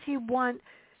does he want?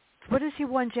 What does he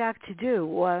want Jack to do?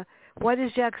 Why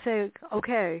does Jack say,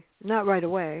 okay, not right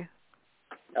away?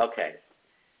 Okay.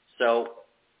 So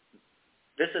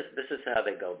this is how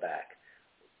they go back.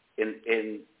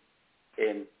 In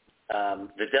The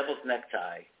Devil's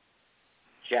Necktie,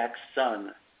 Jack's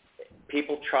son,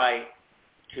 people try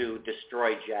to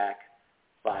destroy Jack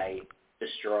by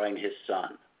destroying his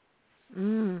son.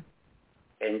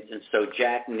 And so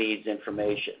Jack needs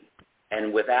information.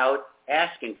 And without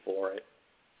asking for it,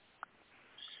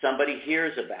 somebody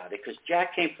hears about it. Because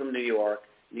Jack came from New York.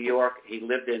 New York, he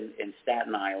lived in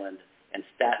Staten Island. And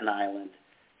Staten Island,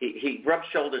 he rubbed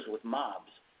shoulders with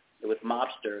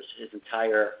mobsters his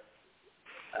entire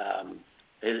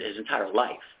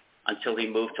life until he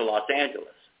moved to Los Angeles.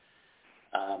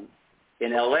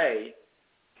 In L.A.,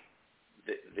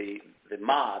 the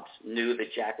mobs knew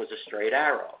that Jack was a straight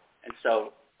arrow, and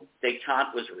so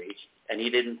détente was reached, and they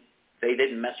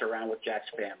didn't mess around with Jack's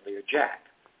family or Jack.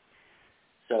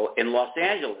 So in Los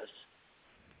Angeles,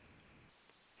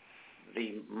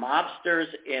 the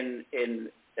mobsters in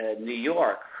New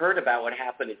York heard about what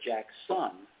happened to Jack's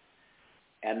son,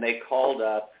 and they called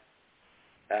up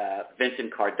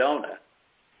Vincent Cardona,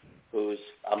 who's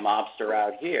a mobster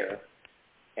out here,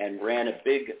 and ran a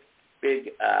big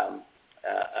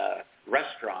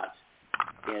restaurant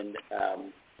in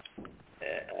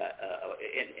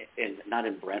not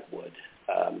in Brentwood.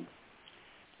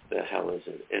 The hell is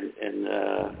it?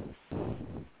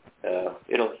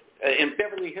 In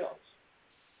Beverly Hills.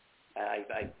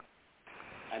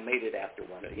 I made it after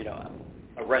one.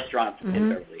 A restaurant in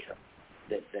Beverly Hills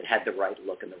that had the right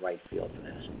look and the right feel for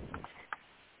this.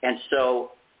 And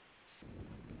so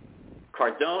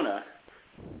Cardona.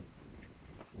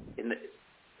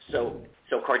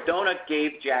 So Cardona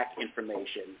gave Jack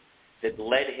information that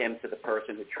led him to the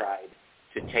person who tried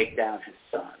to take down his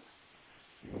son.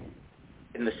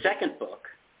 In the second book,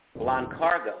 Blonde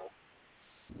Cargo,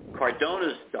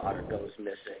 Cardona's daughter goes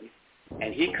missing,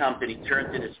 and he comes and he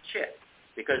turns in his chip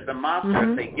because the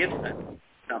mobster, if they give them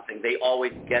something, they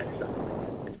always get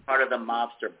something. It's part of the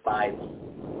mobster Bible.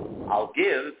 I'll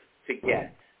give to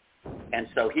get. And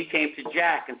so he came to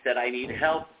Jack and said, I need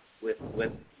help with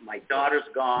my daughter's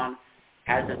gone.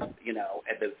 And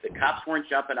the cops weren't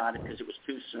jumping on it because it was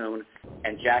too soon,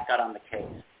 and Jack got on the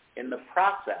case. In the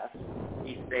process,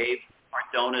 he saved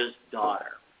Cardona's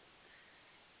daughter.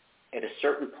 At a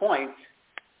certain point,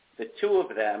 the two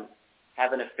of them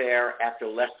have an affair after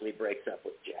Leslie breaks up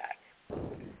with Jack.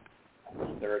 The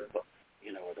third book,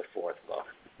 or the fourth book.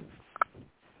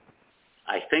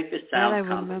 I think this sounds I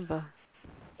remember.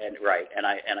 And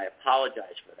I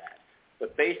apologize for that.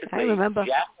 But basically, I remember.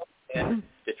 Jack went in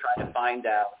to try to find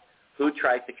out who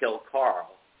tried to kill Carl.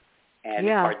 And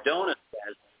Cardona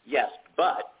says, yes,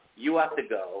 but you have to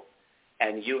go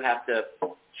and you have to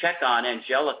check on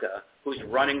Angelica, who's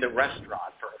running the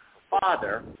restaurant for her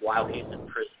father while he's in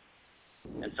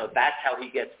prison. And so that's how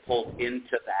he gets pulled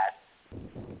into that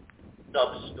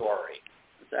sub-story.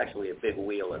 It's actually a big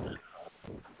wheel in the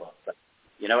book. But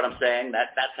you know what I'm saying?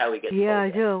 That's how he gets pulled in. I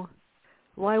do.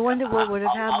 Well, I wonder what would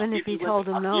have happened if he told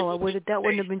him no. That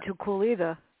wouldn't have been too cool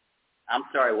either. I'm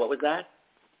sorry, what was that?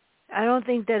 I don't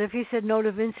think that if he said no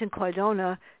to Vincent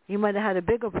Cardona, he might have had a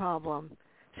bigger problem.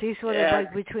 So he's sort of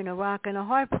like between a rock and a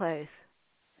hard place.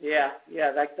 Yeah,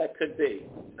 that could be.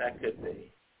 That could be.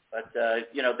 But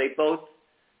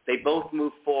they both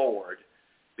move forward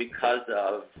because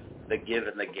of the give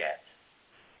and the get.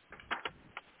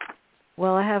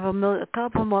 Well, I have a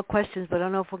couple more questions, but I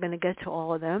don't know if we're going to get to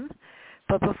all of them.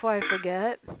 But before I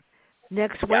forget,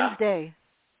 next Wednesday,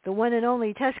 the one and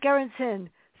only Tess Gerritsen,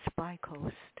 Spy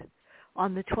Coast.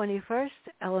 On the 21st,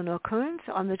 Eleanor Kearns.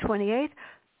 On the 28th,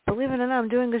 believe it or not, I'm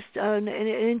doing this an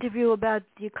interview about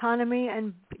the economy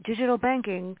and digital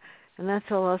banking, and that's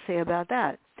all I'll say about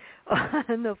that.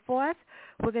 On the 4th,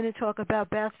 we're going to talk about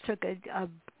Beth took a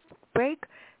break,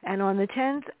 and on the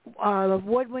 10th,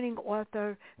 award-winning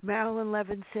author Marilyn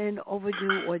Levinson,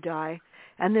 Overdue or Die.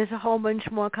 And there's a whole bunch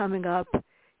more coming up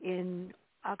in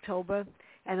October,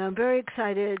 and I'm very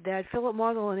excited that Philip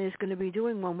Margolin is going to be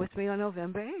doing one with me on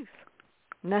November 8th.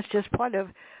 And that's just part of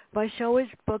my show is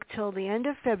booked till the end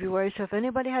of February, so if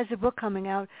anybody has a book coming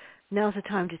out, now's the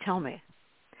time to tell me.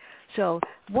 So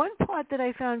one part that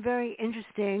I found very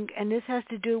interesting, and this has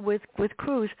to do with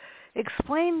Cruz,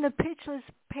 explain the pitchless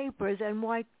papers and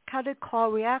how did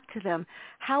Carl react to them?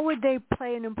 How would they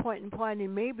play an important part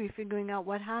in maybe figuring out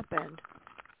what happened?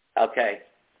 Okay.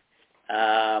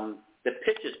 The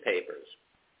pitchless papers.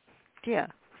 Yeah.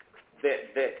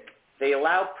 They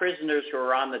allow prisoners who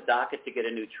are on the docket to get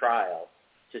a new trial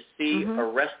to see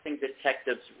arresting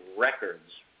detectives' records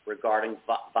regarding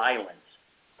violence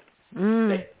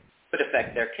that could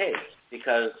affect their case,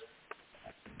 because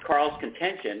Carl's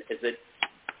contention is that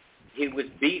he was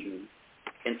beaten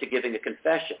into giving a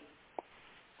confession.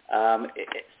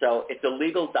 So it's a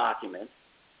legal document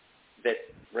that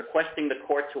requesting the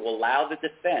court to allow the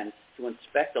defense to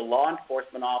inspect a law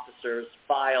enforcement officer's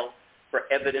file for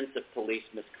evidence of police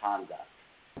misconduct.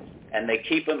 And they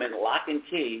keep them in lock and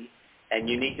key, and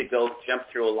you need to go jump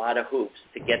through a lot of hoops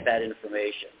to get that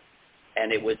information.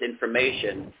 And it was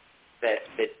information that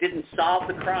didn't solve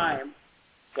the crime,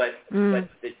 but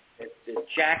that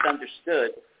Jack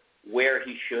understood where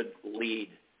he should lead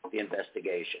the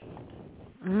investigation.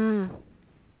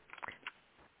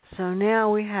 So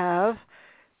now we have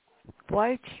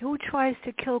who tries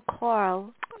to kill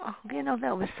Carl? Oh,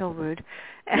 that was so rude.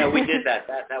 No, we did that.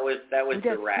 That was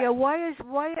the rat. Yeah,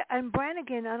 why and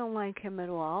Brannigan, I don't like him at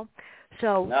all.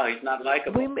 So no, he's not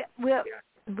likable.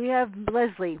 We have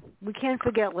Leslie. We can't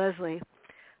forget Leslie.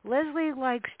 Leslie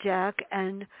likes Jack,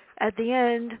 and at the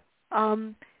end,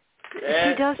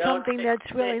 she does something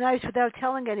that's really nice without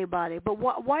telling anybody. But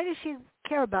why does she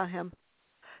care about him?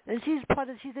 And she's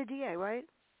a DA, right?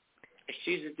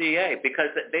 She's a DA because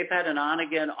they've had an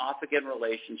on-again, off-again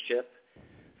relationship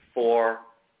for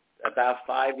about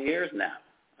 5 years now.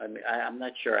 I mean, I'm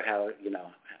not sure how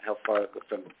far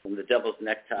from the devil's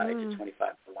necktie to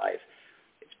 25 for life.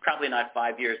 It's probably not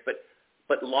 5 years,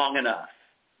 but long enough.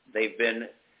 They've been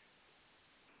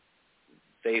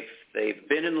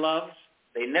in love.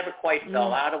 They never quite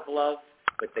fell out of love,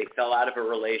 but they fell out of a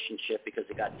relationship because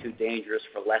it got too dangerous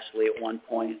for Leslie at one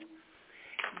point.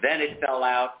 Then it fell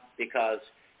out because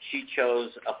she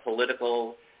chose a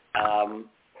political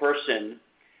person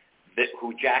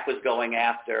who Jack was going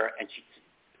after, and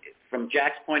from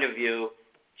Jack's point of view,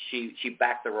 she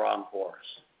backed the wrong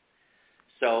horse.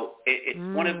 So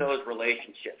it's one of those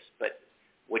relationships. But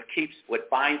what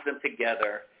binds them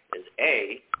together is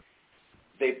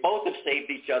they both have saved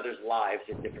each other's lives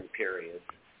in different periods.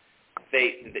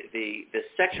 The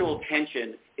sexual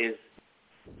tension is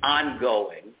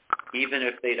ongoing, even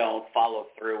if they don't follow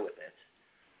through with it.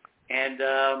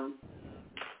 And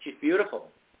she's beautiful.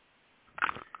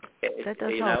 That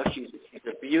does help. She's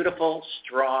a beautiful,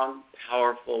 strong,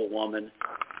 powerful woman.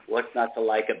 What's not to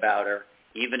like about her?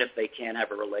 Even if they can't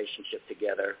have a relationship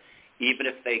together, even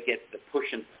if they get the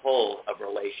push and pull of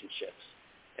relationships,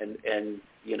 and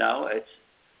it's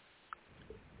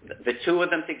the two of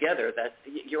them together. That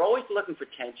you're always looking for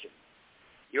tension.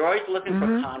 You're always looking for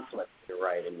conflict. You're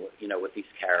writing, with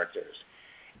these characters,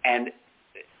 and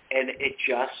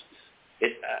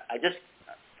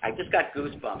I just got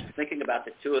goosebumps thinking about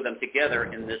the two of them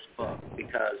together in this book,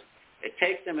 because it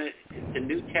takes them into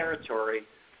new territory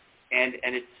and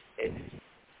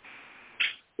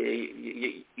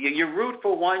you root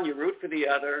for one, you root for the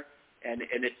other, and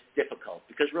it's difficult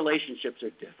because relationships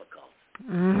are difficult.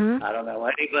 Mm-hmm. I don't know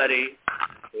anybody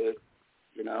who's,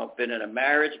 been in a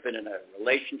marriage, been in a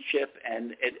relationship,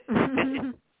 and it's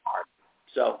hard.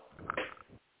 So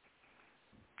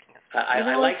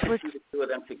I like to see the two of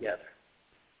them together.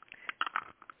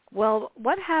 Well,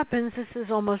 what happens, this is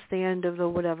almost the end of the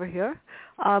whatever here.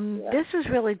 This is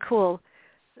really cool.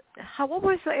 What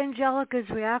was Angelica's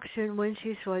reaction when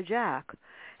she saw Jack?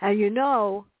 And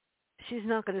she's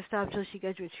not going to stop till she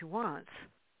gets what she wants.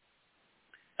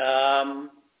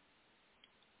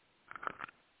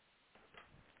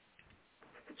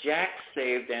 Jack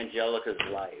saved Angelica's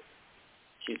life.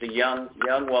 She's a young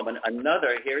woman.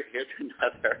 Here's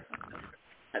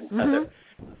another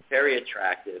very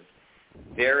attractive,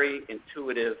 very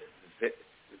intuitive,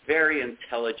 very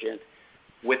intelligent,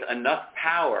 with enough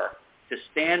power to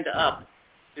stand up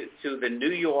to the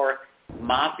New York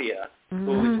mafia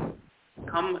who's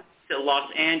come to Los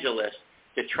Angeles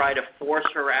to try to force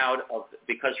her out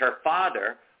because her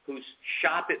father, whose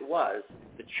shop it was,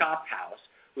 the Chop House,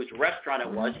 whose restaurant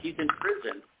it was, he's in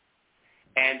prison,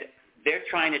 and they're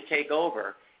trying to take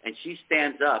over, and she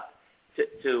stands up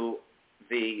to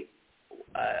the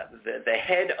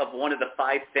head of one of the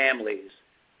 5 families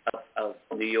of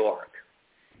New York.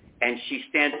 And she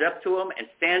stands up to him and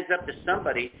stands up to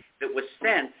somebody that was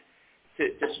sent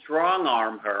to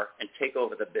strong-arm her and take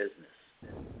over the business.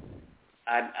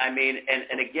 I mean,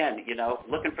 and again,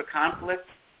 looking for conflict,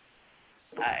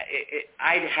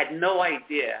 I had no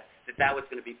idea that was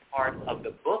going to be part of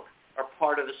the book or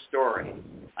part of the story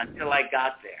until I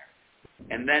got there.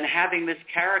 And then having this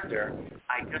character,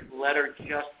 I just let her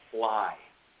just fly.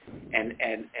 And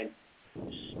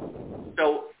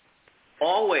so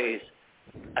always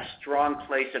a strong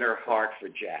place in her heart for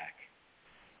Jack.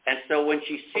 And so when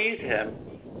she sees him,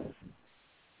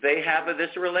 they have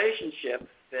this relationship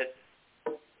that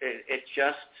it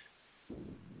just,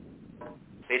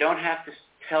 they don't have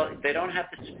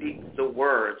to speak the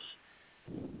words.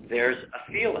 There's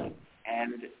a feeling,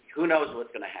 and who knows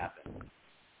what's going to happen.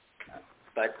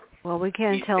 But we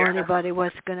can't tell anybody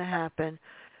what's going to happen.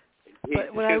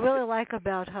 But what I really like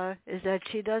about her is that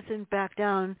she doesn't back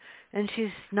down, and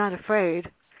she's not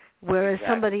afraid. Whereas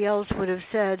somebody else would have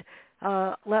said,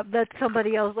 let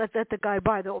the guy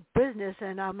buy the business,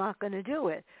 and I'm not going to do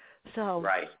it. So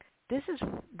this is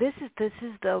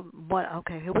the one.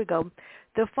 Okay, here we go.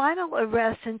 The final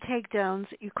arrests and takedowns,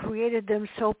 you created them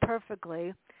so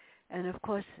perfectly, and of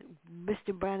course,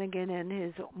 Mr. Brannigan and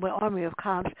his army of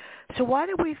cops. So why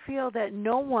do we feel that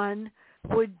no one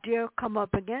would dare come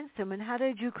up against him? And how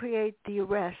did you create the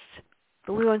arrests?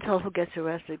 But we won't tell who gets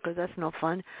arrested because that's no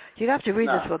fun. You have to read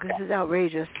this book. This is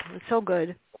outrageous. It's so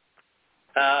good.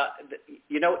 At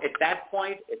that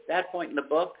point in the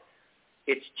book,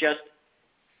 it's just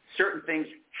certain things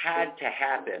had to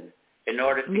happen in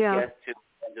order to get to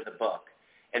the end of the book.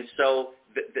 And so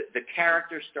the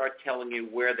characters start telling you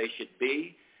where they should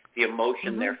be, the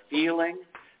emotion they're feeling,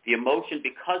 the emotion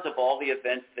because of all the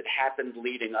events that happened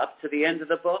leading up to the end of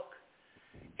the book.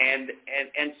 And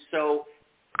so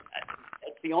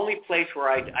it's the only place where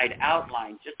I'd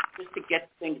outline just to get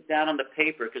things down on the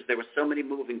paper because there were so many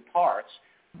moving parts,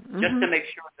 just to make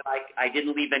sure that I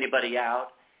didn't leave anybody out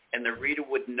and the reader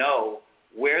would know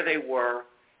where they were,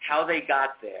 how they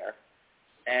got there,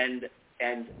 and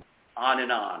on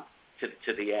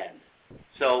to the end.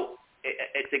 So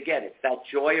it's that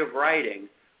joy of writing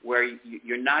where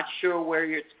you're not sure where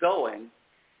it's going,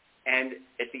 and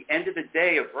at the end of the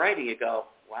day of writing, you go,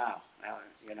 wow,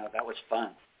 that was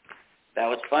fun. That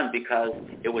was fun because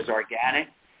it was organic.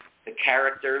 The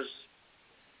characters,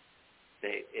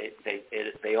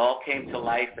 they all came to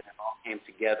life and it all came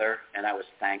together, and I was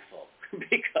thankful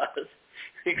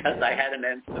because I had an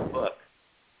end to the book.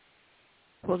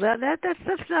 Well,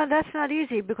 that's not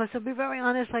easy because to be very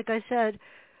honest, like I said,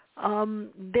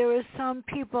 there are some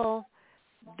people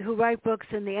who write books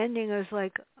and the ending is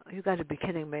like, you got to be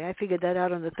kidding me. I figured that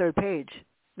out on the 3rd page.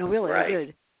 No, really, I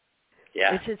did.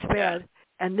 Yeah. It's bad.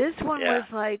 And this one was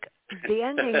like, the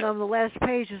ending on the last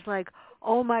page is like,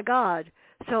 oh my God.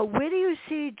 So where do you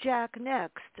see Jack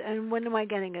next? And when am I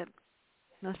getting it?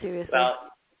 No, seriously.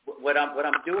 Well, what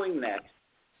I'm doing next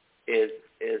is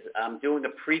I'm doing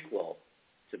a prequel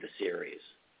to the series.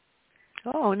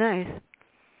 Oh, nice.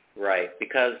 Right,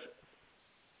 because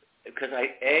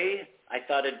I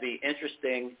thought it'd be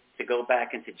interesting to go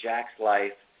back into Jack's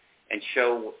life and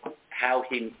show how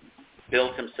he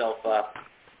built himself up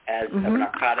as a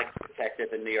narcotics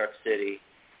detective in New York City,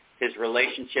 his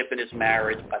relationship and his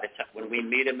marriage. By the time when we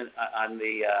meet him on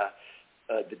the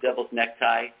The Devil's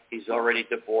Necktie. He's already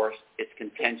divorced. It's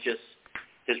contentious.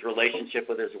 His relationship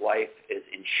with his wife is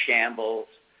in shambles.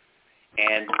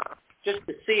 And just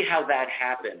to see how that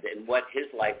happened and what his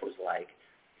life was like.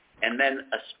 And then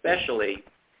especially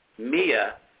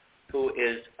Mia, who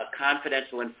is a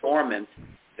confidential informant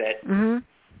that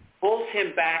pulls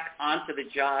him back onto the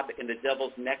job in the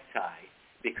Devil's Necktie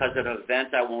because of an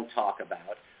event I won't talk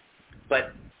about.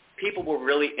 But people were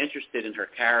really interested in her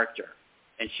character,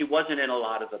 and she wasn't in a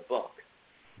lot of the book.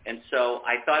 And so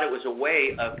I thought it was a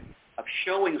way of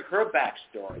showing her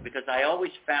backstory, because I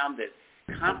always found that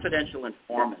confidential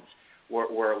informants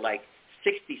were like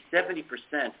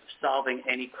 60-70% of solving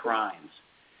any crimes.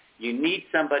 You need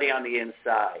somebody on the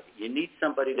inside. You need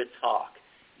somebody to talk.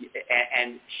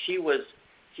 And she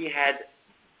had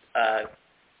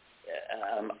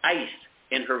ice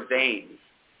in her veins,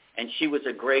 and she was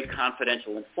a great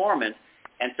confidential informant,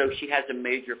 and so she has a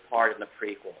major part in the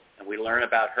prequel. And we learn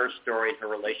about her story and her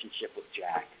relationship with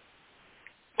Jack.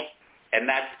 And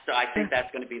so I think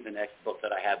that's going to be the next book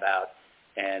that I have out.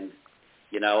 And,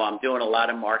 I'm doing a lot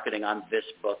of marketing on this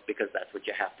book because that's what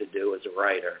you have to do as a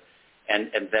writer.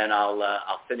 And then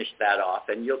I'll finish that off,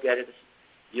 and you'll get it.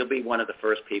 You'll be one of the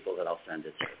first people that I'll send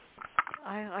it to.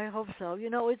 I hope so.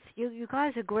 It's you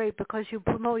guys are great because you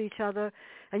promote each other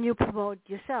and you promote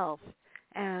yourself.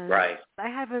 And right. I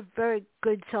have a very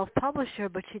good self-publisher,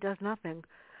 but she does nothing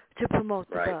to promote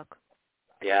the book.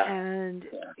 Yeah. And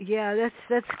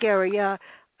that's scary. Yeah,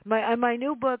 my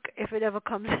new book, if it ever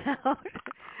comes out,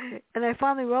 and I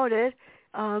finally wrote it.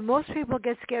 Most people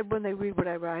get scared when they read what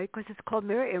I write because it's called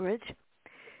Mirror Image.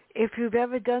 If you've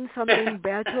ever done something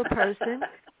bad to a person,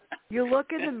 you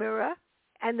look in the mirror,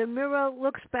 and the mirror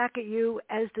looks back at you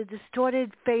as the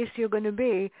distorted face you're going to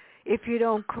be if you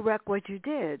don't correct what you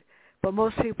did. But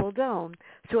most people don't.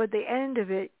 So at the end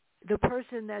of it, the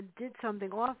person that did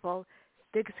something awful,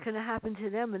 it's going to happen to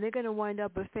them, and they're going to wind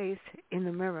up a face in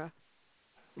the mirror.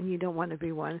 And you don't want to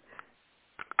be one.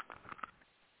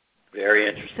 Very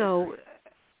interesting. So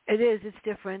it is. It's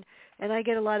different. And I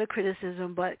get a lot of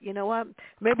criticism, but you know what?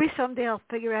 Maybe someday I'll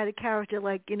figure out a character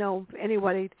like,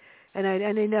 anybody, and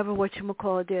I never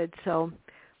whatchamacallit did. So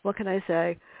what can I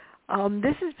say?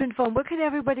 This has been fun. Where can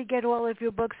everybody get all of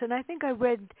your books? And I think I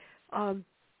read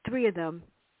 3 of them.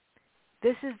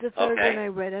 This is the third one I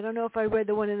read. I don't know if I read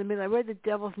the one in the middle. I read The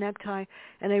Devil's Necktie,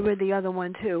 and I read the other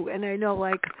one too. And I know,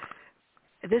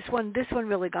 this one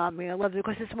really got me. I love it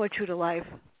because it's more true to life.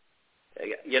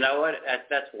 You know what?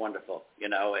 That's wonderful.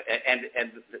 And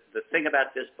the thing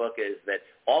about this book is that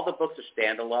all the books are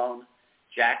standalone.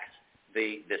 Jack's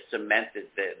the cement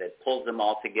that pulls them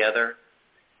all together,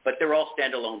 but they're all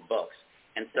standalone books.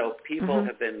 And so people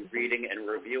have been reading and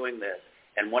reviewing this,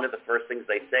 and one of the first things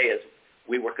they say is,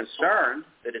 we were concerned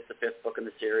that it's the 5th book in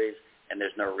the series, and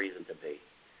there's no reason to be,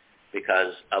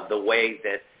 because of the way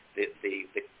that the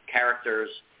characters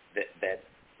that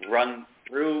run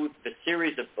through the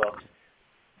series of books,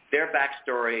 their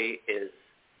backstory is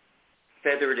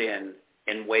feathered in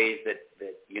ways that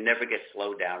you never get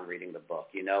slowed down reading the book.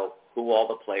 You know who all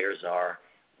the players are,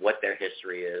 what their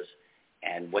history is,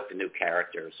 and what the new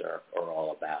characters are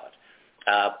all about.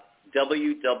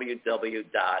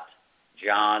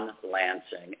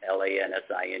 www.johnlansing,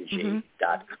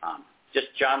 LANSING.com. Just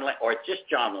John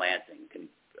Lansing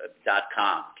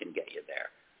 .com can get you there.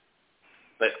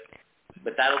 But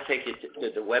that'll take you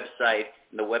to the website,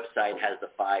 and the website has the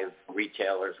 5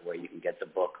 retailers where you can get the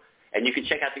book. And you can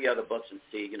check out the other books and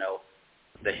see,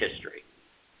 the history.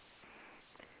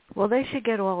 Well, they should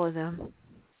get all of them,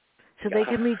 so they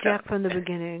can meet Jack from the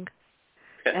beginning.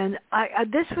 And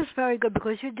this was very good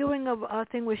because you're doing a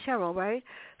thing with Cheryl, right?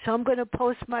 So I'm going to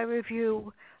post my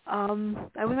review. I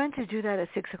meant to do that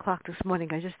at 6 o'clock this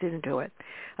morning. I just didn't do it.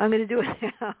 I'm going to do it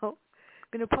now.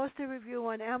 I'm going to post a review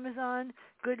on Amazon,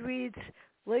 Goodreads,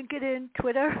 LinkedIn,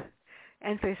 Twitter,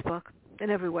 and Facebook,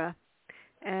 and everywhere.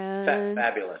 And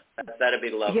fabulous. That'd be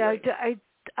lovely. Yeah,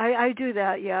 I do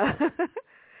that, yeah.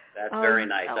 That's very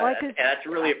nice. That's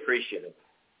really appreciative.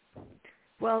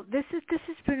 Well, this has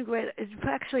been great. It's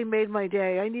actually made my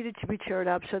day. I needed to be cheered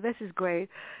up, so this is great.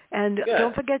 And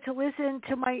don't forget to listen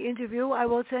to my interview. I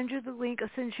will send you the link. I'll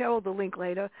send Cheryl the link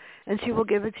later, and she will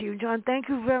give it to you. John, thank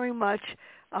you very much.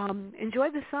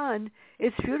 Enjoy the sun.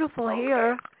 It's beautiful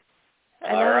here,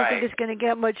 and I don't think it's going to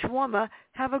get much warmer.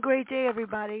 Have a great day,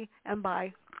 everybody, and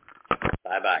bye.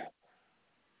 Bye-bye.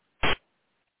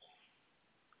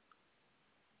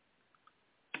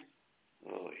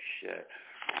 Oh, shit.